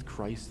joined with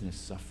Christ in his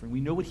suffering?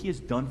 We know what he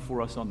has done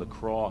for us on the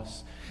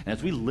cross. And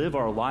as we live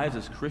our lives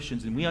as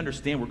Christians, and we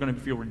understand we're going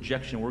to feel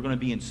rejection, we're going to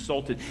be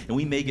insulted, and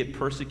we may get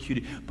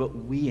persecuted, but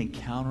we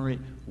encounter it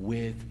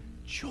with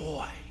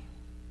joy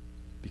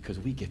because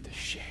we get to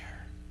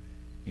share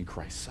in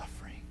Christ's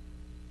suffering.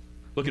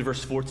 Look at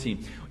verse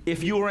 14.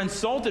 If you are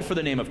insulted for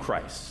the name of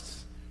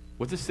Christ,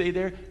 what's it say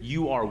there?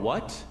 You are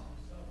what?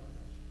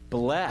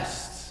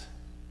 Blessed.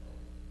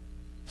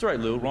 That's all right,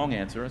 Lou. Wrong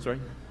answer. That's all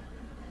right.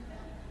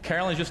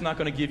 Carolyn's just not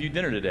going to give you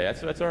dinner today.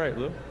 That's all right,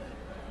 Lou.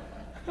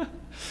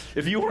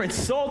 If you are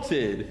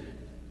insulted,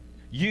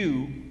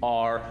 you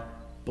are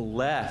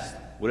blessed.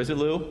 What is it,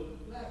 Lou?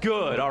 Blessed.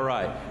 Good, all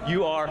right.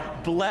 You are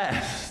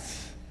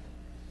blessed.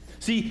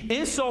 See,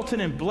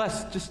 insulted and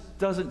blessed just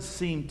doesn't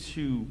seem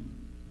to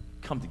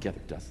come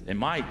together, does it? In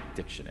my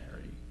dictionary.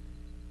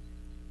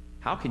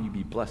 How can you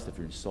be blessed if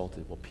you're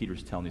insulted? Well,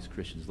 Peter's telling these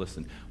Christians,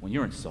 listen, when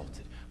you're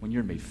insulted, when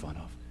you're made fun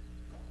of,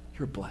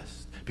 you're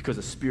blessed because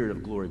the Spirit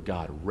of glory of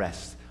God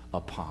rests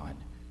upon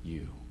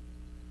you.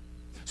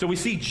 So we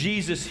see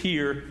Jesus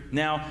here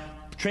now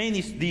Train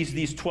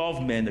these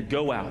 12 men to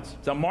go out.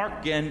 So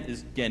Mark,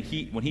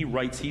 when he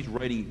writes, he's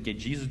writing, again,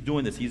 Jesus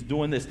doing this, he's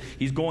doing this,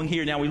 he's going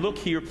here. Now we look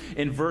here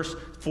in verse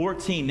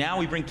 14. Now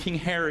we bring King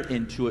Herod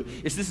into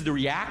it. This is the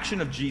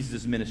reaction of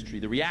Jesus' ministry,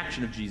 the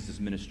reaction of Jesus'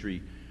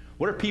 ministry.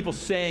 What are people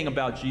saying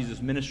about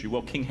Jesus' ministry?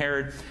 Well, King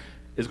Herod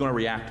is going to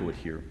react to it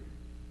here.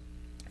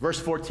 Verse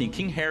 14,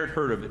 King Herod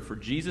heard of it, for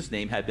Jesus'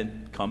 name had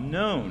become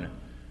known,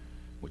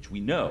 which we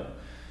know.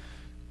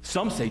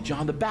 Some say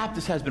John the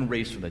Baptist has been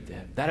raised from the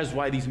dead. That is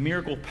why these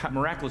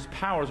miraculous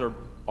powers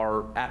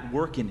are at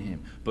work in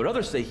him. But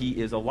others say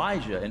he is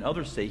Elijah, and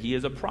others say he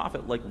is a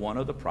prophet, like one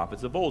of the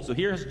prophets of old. So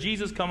here's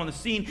Jesus come on the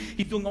scene.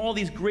 He's doing all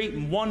these great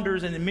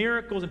wonders and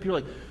miracles, and people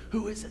are like,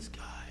 who is this guy?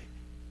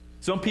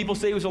 Some people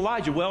say it was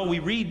Elijah. Well, we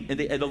read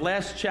in the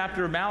last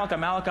chapter of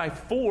Malachi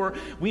 4,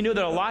 we know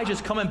that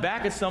Elijah's coming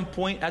back at some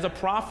point as a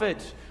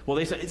prophet. Well,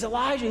 they said, it's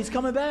Elijah, he's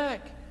coming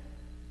back.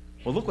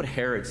 Well, look what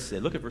Herod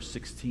said. Look at verse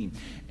 16.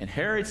 And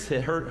Herod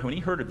said, when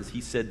he heard of this,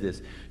 he said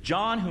this,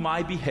 John, whom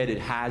I beheaded,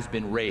 has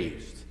been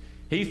raised.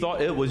 He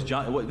thought it was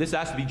John. This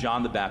has to be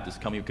John the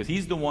Baptist coming, because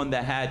he's the one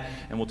that had,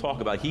 and we'll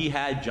talk about it, he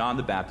had John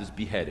the Baptist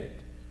beheaded.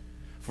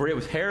 For it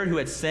was Herod who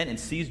had sent and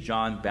seized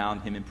John,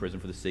 bound him in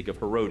prison for the sake of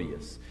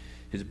Herodias,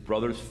 his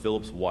brother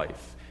Philip's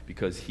wife,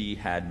 because he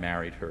had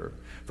married her.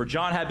 For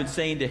John had been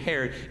saying to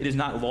Herod, it is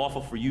not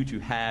lawful for you to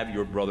have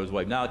your brother's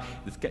wife. Now,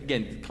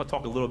 again,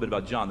 talk a little bit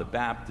about John the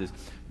Baptist.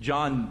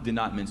 John did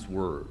not mince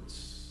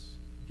words.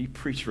 He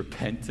preached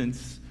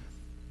repentance,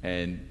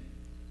 and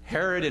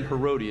Herod and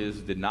Herodias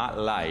did not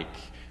like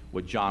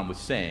what John was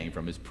saying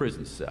from his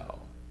prison cell.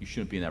 You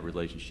shouldn't be in that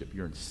relationship.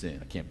 You're in sin.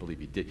 I can't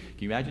believe you did. Can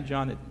you imagine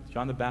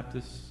John the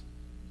Baptist?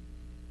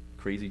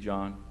 Crazy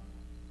John.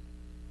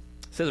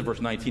 It says in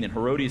verse 19, and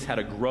Herodias had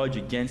a grudge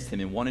against him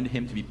and wanted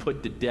him to be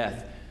put to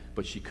death,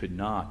 but she could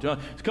not. There's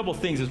a couple of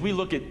things. As we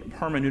look at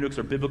hermeneutics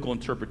or biblical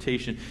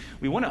interpretation,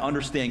 we want to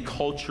understand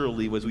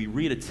culturally as we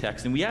read a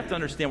text, and we have to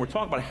understand, we're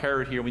talking about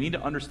Herod here, we need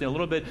to understand a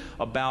little bit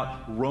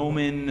about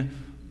Roman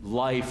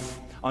life,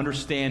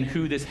 understand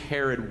who this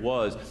Herod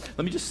was.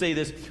 Let me just say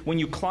this. When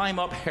you climb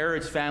up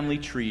Herod's family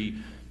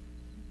tree,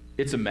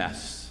 it's a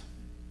mess.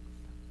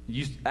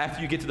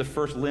 After you get to the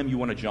first limb, you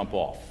want to jump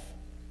off,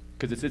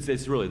 because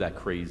it's really that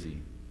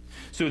crazy.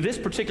 So this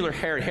particular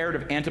Herod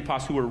of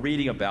Antipas who we're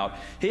reading about,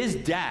 his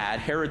dad,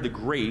 Herod the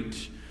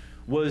Great,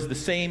 was the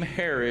same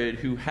Herod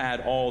who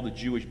had all the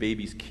Jewish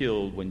babies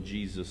killed when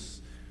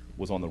Jesus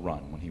was on the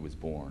run, when he was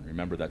born.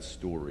 Remember that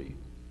story.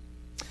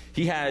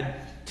 He had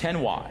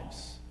 10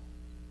 wives.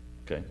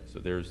 Okay, so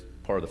there's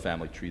part of the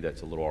family tree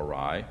that's a little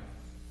awry.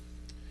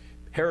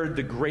 Herod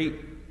the Great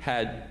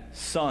had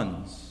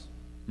sons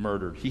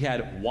murdered. He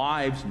had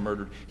wives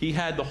murdered. He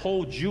had the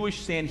whole Jewish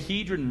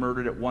Sanhedrin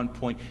murdered at one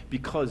point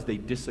because they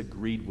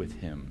disagreed with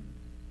him.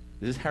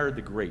 This is Herod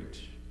the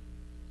Great.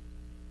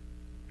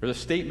 There's a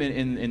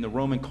statement in the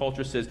Roman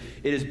culture that says,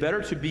 it is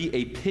better to be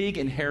a pig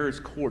in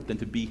Herod's court than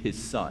to be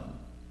his son.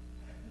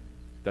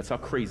 That's how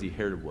crazy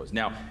Herod was.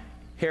 Now,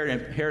 Herod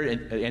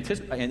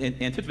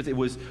Antipas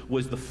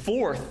was the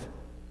fourth,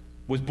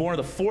 was born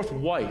of the fourth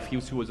wife,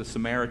 who was a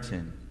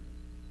Samaritan.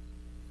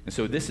 And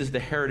so this is the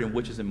Herod in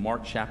which is in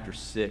Mark chapter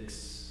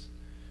 6.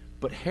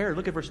 But Herod,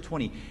 look at verse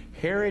 20.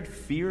 Herod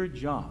feared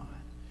John,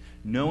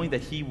 knowing that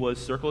he was,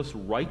 circles,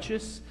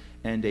 righteous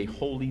and a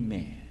holy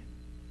man,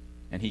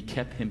 and he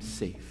kept him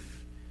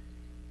safe.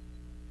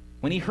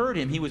 When he heard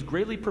him, he was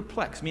greatly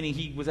perplexed, meaning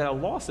he was at a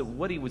loss at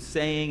what he was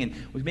saying and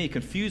was maybe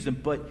confused him,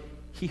 but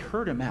he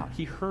heard him out.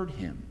 He heard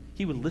him.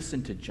 He would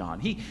listen to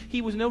John.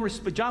 John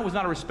was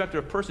not a respecter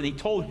of person. He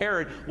told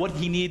Herod what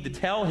he needed to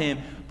tell him,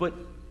 but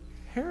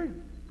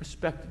Herod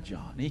respected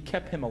John, and he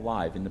kept him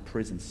alive in the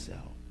prison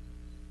cell.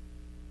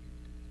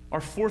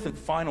 Our fourth and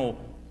final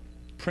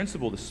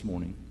principle this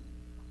morning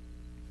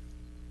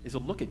is a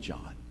look at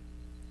John.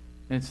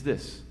 And it's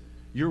this.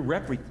 Your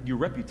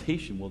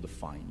reputation will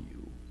define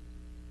you.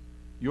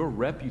 Your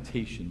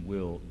reputation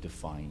will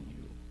define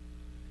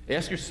you.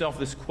 Ask yourself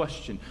this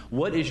question.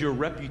 What is your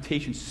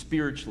reputation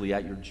spiritually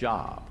at your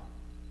job,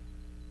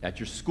 at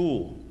your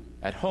school,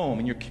 at home,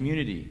 in your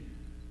community?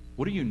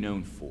 What are you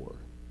known for?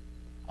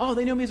 Oh,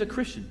 they know me as a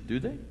Christian. Do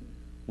they?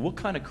 What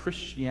kind of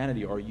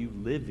Christianity are you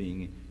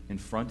living in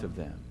front of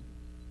them?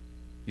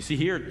 You see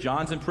here,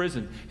 John's in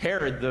prison.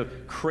 Herod, the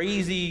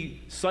crazy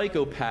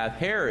psychopath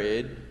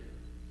Herod,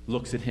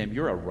 looks at him.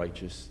 You're a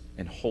righteous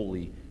and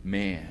holy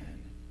man.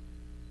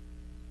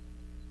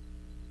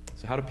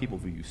 So how do people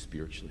view you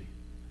spiritually?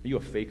 Are you a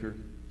faker?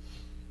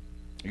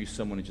 Are you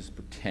someone who just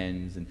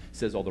pretends and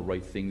says all the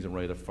right things and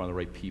right in front of the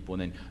right people,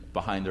 and then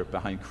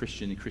behind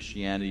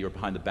Christianity or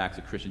behind the backs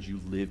of Christians, you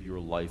live your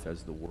life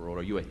as the world?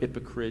 Are you a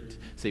hypocrite?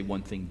 Say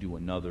one thing, do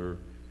another.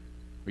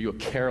 Are you a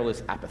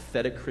careless,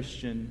 apathetic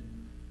Christian?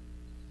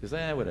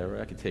 Because, whatever,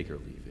 I can take it or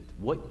leave it.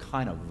 What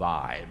kind of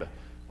vibe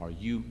are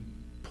you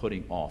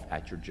putting off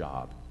at your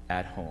job,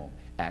 at home,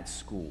 at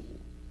school?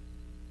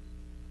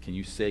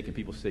 Can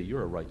people say,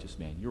 you're a righteous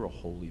man, you're a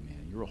holy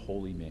man, you're a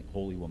holy man,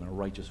 holy woman, a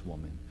righteous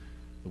woman,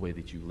 the way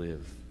that you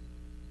live?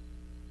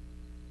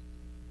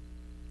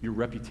 Your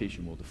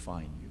reputation will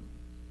define you.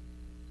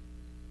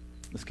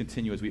 Let's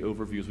continue as we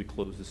overview, as we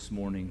close this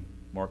morning.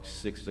 Mark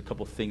 6, there's a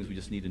couple of things we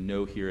just need to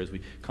know here as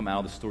we come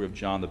out of the story of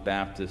John the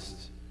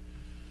Baptist.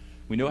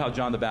 We know how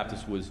John the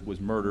Baptist was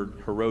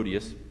murdered.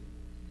 Herodias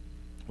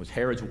was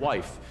Herod's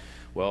wife.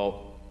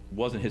 Well, it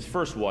wasn't his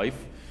first wife.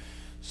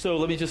 So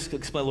let me just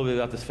explain a little bit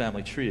about this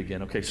family tree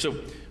again. Okay, so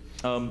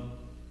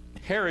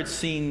Herod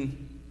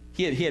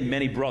he had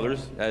many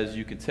brothers. As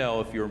you can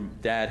tell, if your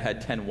dad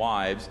had 10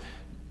 wives,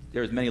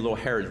 there's many little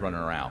Herods running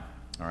around,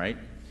 all right?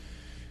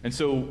 And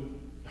so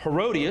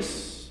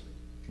Herodias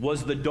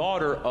was the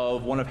daughter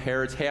of one of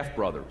Herod's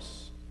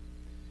half-brothers,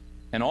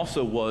 and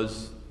also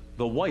was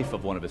the wife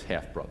of one of his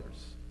half-brothers.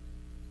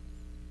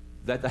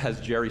 That has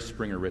Jerry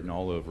Springer written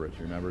all over it. Do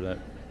you remember that?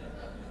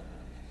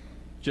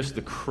 Just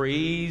the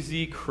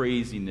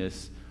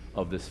craziness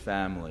of this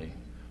family.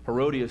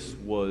 Herodias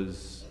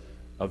was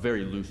a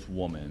very loose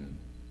woman.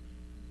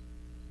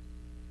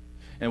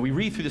 And we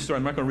read through the story.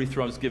 I'm not going to read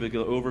through. I'll just give an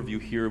overview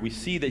here. We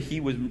see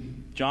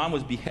that John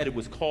was beheaded,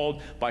 was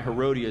called by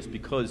Herodias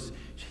because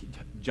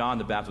John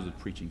the Baptist was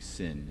preaching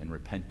sin and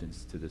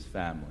repentance to this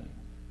family,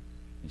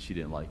 and she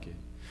didn't like it.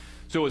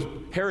 So it was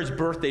Herod's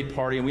birthday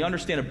party, and we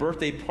understand a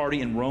birthday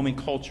party in Roman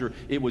culture,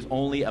 it was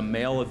only a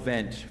male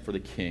event for the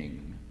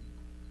king.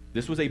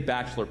 This was a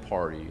bachelor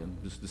party, and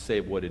just to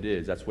say what it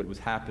is, that's what was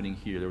happening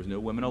here. There was no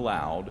women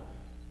allowed.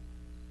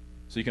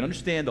 So you can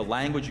understand the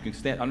language, you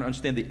can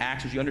understand the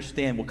actions, you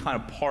understand what kind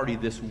of party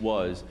this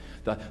was.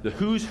 The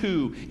who's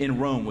who in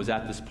Rome was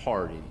at this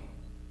party.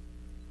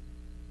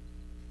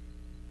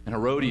 And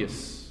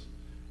Herodias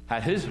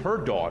had her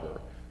daughter,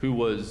 who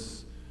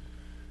was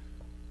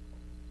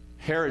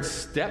Herod's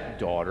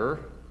stepdaughter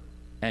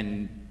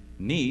and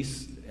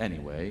niece,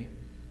 anyway,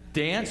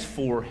 dance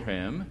for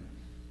him.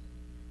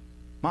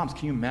 Moms,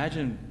 can you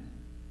imagine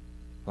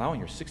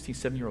allowing your 16,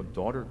 17-year-old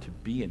daughter to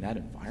be in that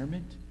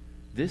environment?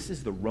 This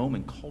is the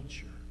Roman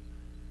culture.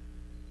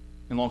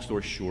 And long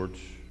story short,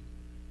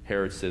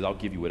 Herod says, I'll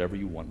give you whatever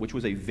you want, which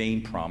was a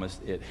vain promise.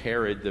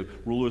 Herod, the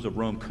rulers of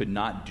Rome, could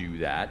not do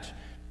that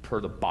per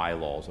the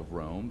bylaws of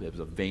Rome. It was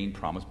a vain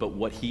promise. But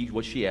what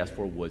she asked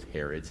for was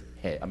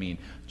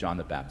John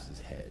the Baptist's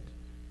head.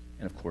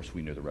 And of course,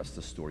 we know the rest of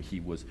the story. He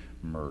was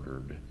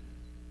murdered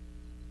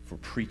for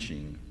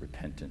preaching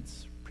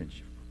repentance,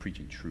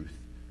 preaching truth.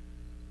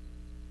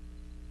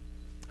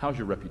 How's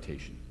your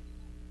reputation?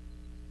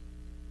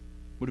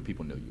 What do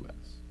people know you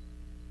as?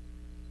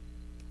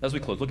 As we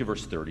close, look at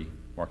verse 30,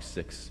 Mark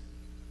 6.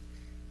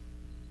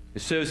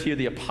 It says here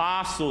the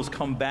apostles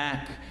come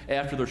back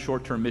after their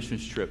short-term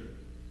missions trip.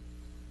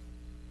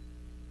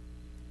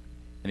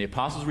 And the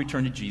apostles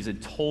returned to Jesus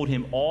and told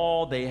him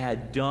all they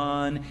had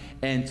done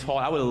and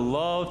taught. I would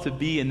love to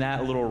be in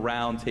that little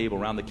round table,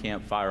 around the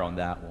campfire on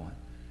that one.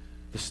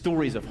 The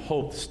stories of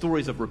hope, the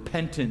stories of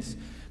repentance,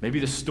 maybe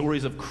the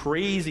stories of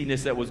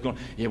craziness that was going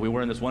on. Yeah, we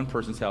were in this one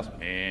person's house.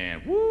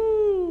 Man, woo!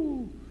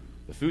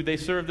 The food they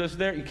served us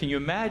there. Can you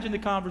imagine the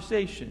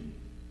conversation?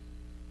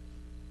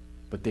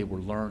 But they were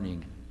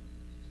learning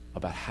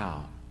about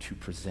how to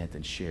present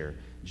and share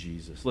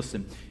Jesus.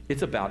 Listen,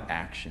 it's about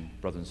action,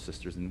 brothers and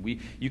sisters.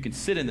 And you can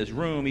sit in this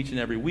room each and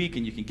every week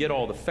and you can get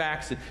all the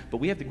facts, but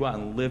we have to go out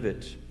and live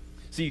it.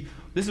 See,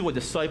 this is what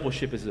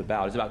discipleship is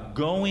about. It's about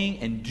going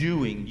and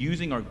doing,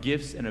 using our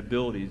gifts and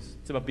abilities.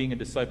 It's about being a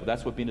disciple.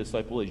 That's what being a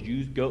disciple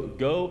is.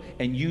 Go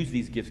and use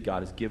these gifts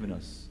God has given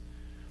us.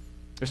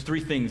 There's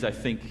three things I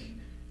think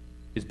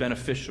is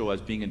beneficial as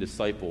being a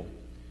disciple.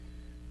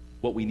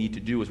 What we need to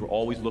do is we're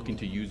always looking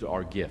to use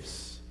our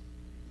gifts.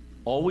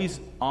 Always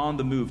on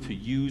the move to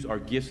use our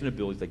gifts and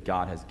abilities that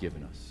God has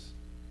given us.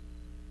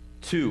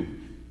 2,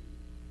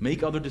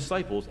 make other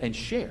disciples and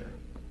share.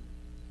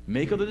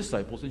 Make other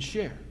disciples and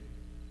share.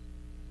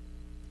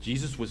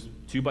 Jesus was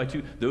 2 by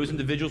 2. Those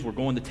individuals were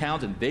going to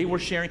towns and they were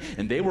sharing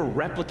and they were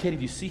replicating.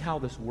 Do you see how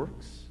this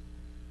works?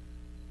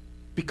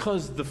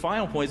 Because the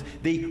final point is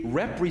they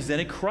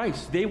represented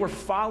Christ. They were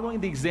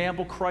following the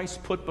example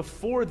Christ put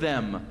before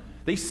them.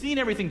 They seen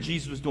everything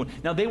Jesus was doing.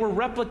 Now they were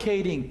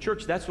replicating.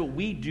 Church, that's what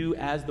we do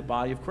as the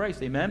body of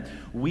Christ. Amen?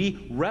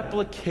 We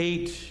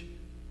replicate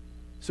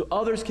so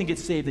others can get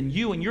saved, and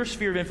you and your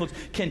sphere of influence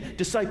can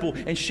disciple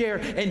and share,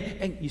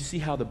 and you see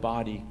how the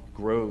body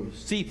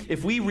grows. See,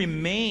 if we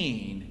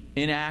remain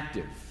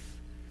inactive,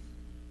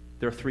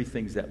 there are 3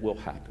 things that will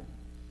happen.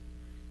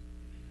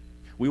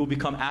 We will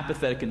become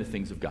apathetic in the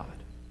things of God.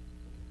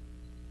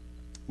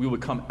 We will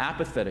become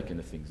apathetic in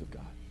the things of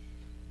God.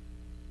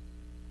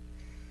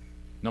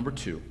 Number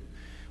 2,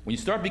 when you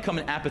start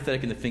becoming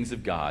apathetic in the things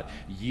of God,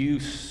 you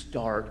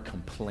start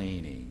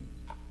complaining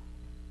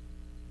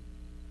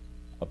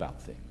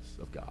about things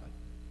of God,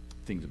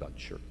 things about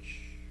church,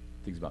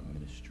 things about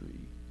ministry,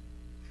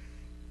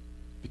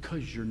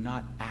 because you're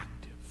not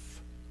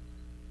active.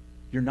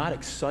 You're not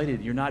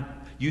excited. You're not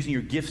using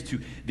your gifts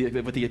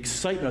with the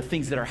excitement of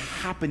things that are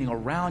happening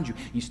around you.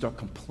 You start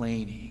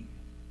complaining.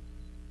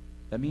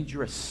 That means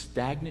you're a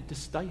stagnant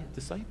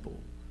disciple.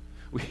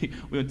 We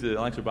went to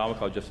the Lancaster Bible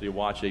College yesterday to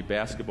watch a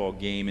basketball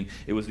game, and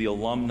it was the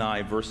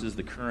alumni versus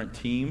the current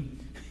team.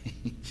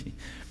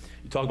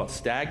 Talk about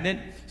stagnant.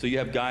 So you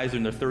have guys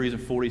in their 30s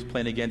and 40s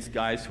playing against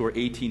guys who are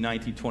 18,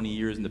 19, 20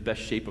 years in the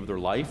best shape of their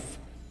life.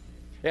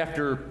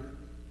 After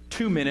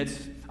 2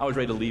 minutes, I was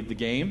ready to leave the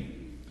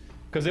game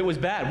because it was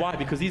bad. Why?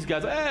 Because these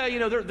guys,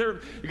 they're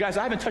guys,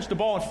 I haven't touched the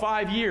ball in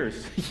 5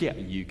 years. Yeah,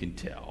 you can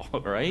tell,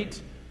 right?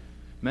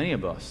 Many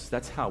of us,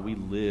 that's how we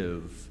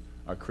live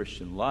our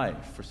Christian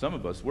life. For some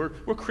of us, we're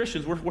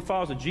Christians, we're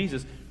followers of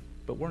Jesus,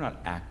 but we're not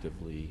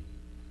actively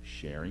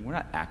sharing. We're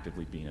not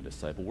actively being a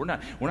disciple. We're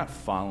not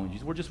following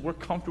Jesus. We're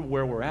comfortable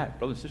where we're at.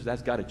 Brothers and sisters,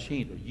 that's got to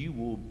change, or you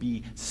will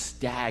be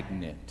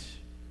stagnant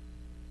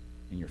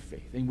in your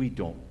faith. And we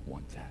don't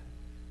want that.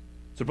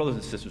 So brothers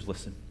and sisters,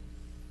 listen.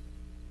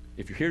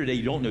 If you're here today,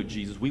 you don't know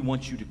Jesus, we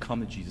want you to come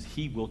to Jesus.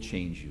 He will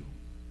change you.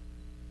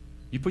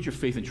 You put your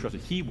faith and trust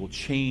in He will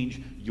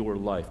change your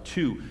life.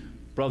 2,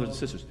 brothers and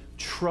sisters,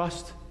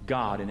 trust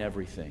God in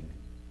everything.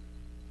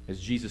 As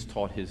Jesus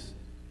taught His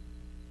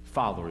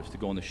followers to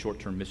go on the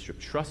short-term mission trip.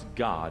 Trust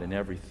God in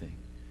everything.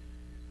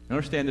 And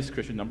understand this,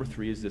 Christian. Number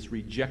 3 is this: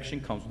 rejection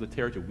comes with the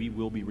territory. We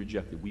will be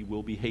rejected. We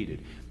will be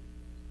hated.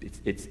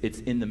 It's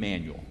in the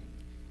manual.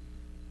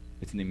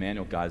 It's in the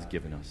manual God's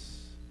given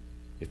us.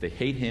 If they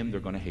hate Him,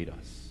 they're going to hate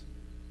us.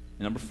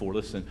 And number 4,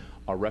 listen,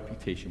 our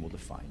reputation will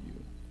define you.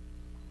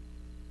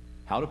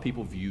 How do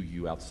people view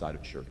you outside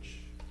of church?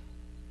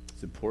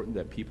 It's important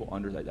that people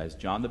as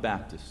John the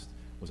Baptist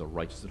was a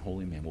righteous and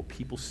holy man, will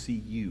people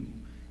see you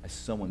as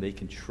someone they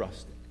can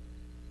trust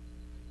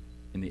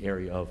in the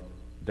area of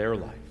their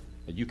life,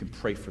 that you can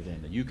pray for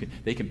them, that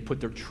they can put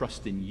their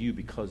trust in you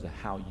because of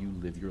how you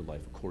live your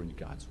life according to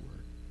God's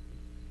word.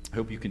 I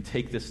hope you can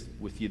take this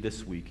with you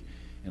this week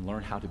and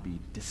learn how to be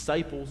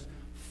disciples,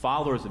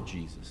 followers of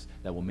Jesus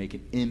that will make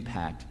an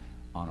impact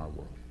on our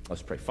world.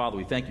 Let's pray. Father,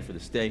 we thank you for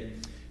this day.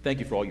 Thank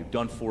you for all you've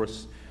done for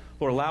us.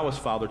 Lord, allow us,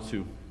 Father,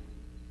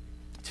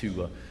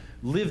 to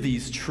live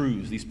these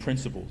truths, these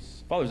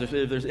principles. Father, if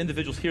there's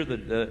individuals here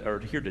that are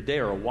here today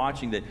or are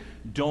watching that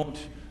don't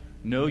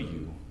know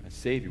you as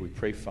Savior, we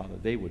pray, Father,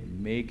 they would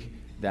make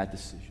that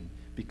decision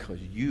because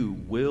you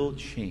will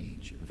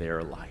change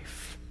their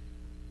life.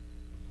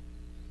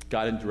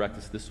 God, and direct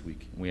us this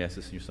week. And we ask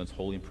this in your Son's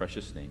holy and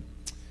precious name.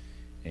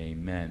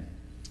 Amen.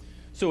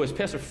 So as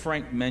Pastor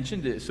Frank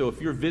mentioned, so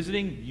if you're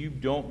visiting, you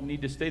don't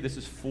need to stay. This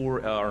is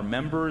for our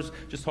members.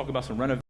 Just talk about some renovation.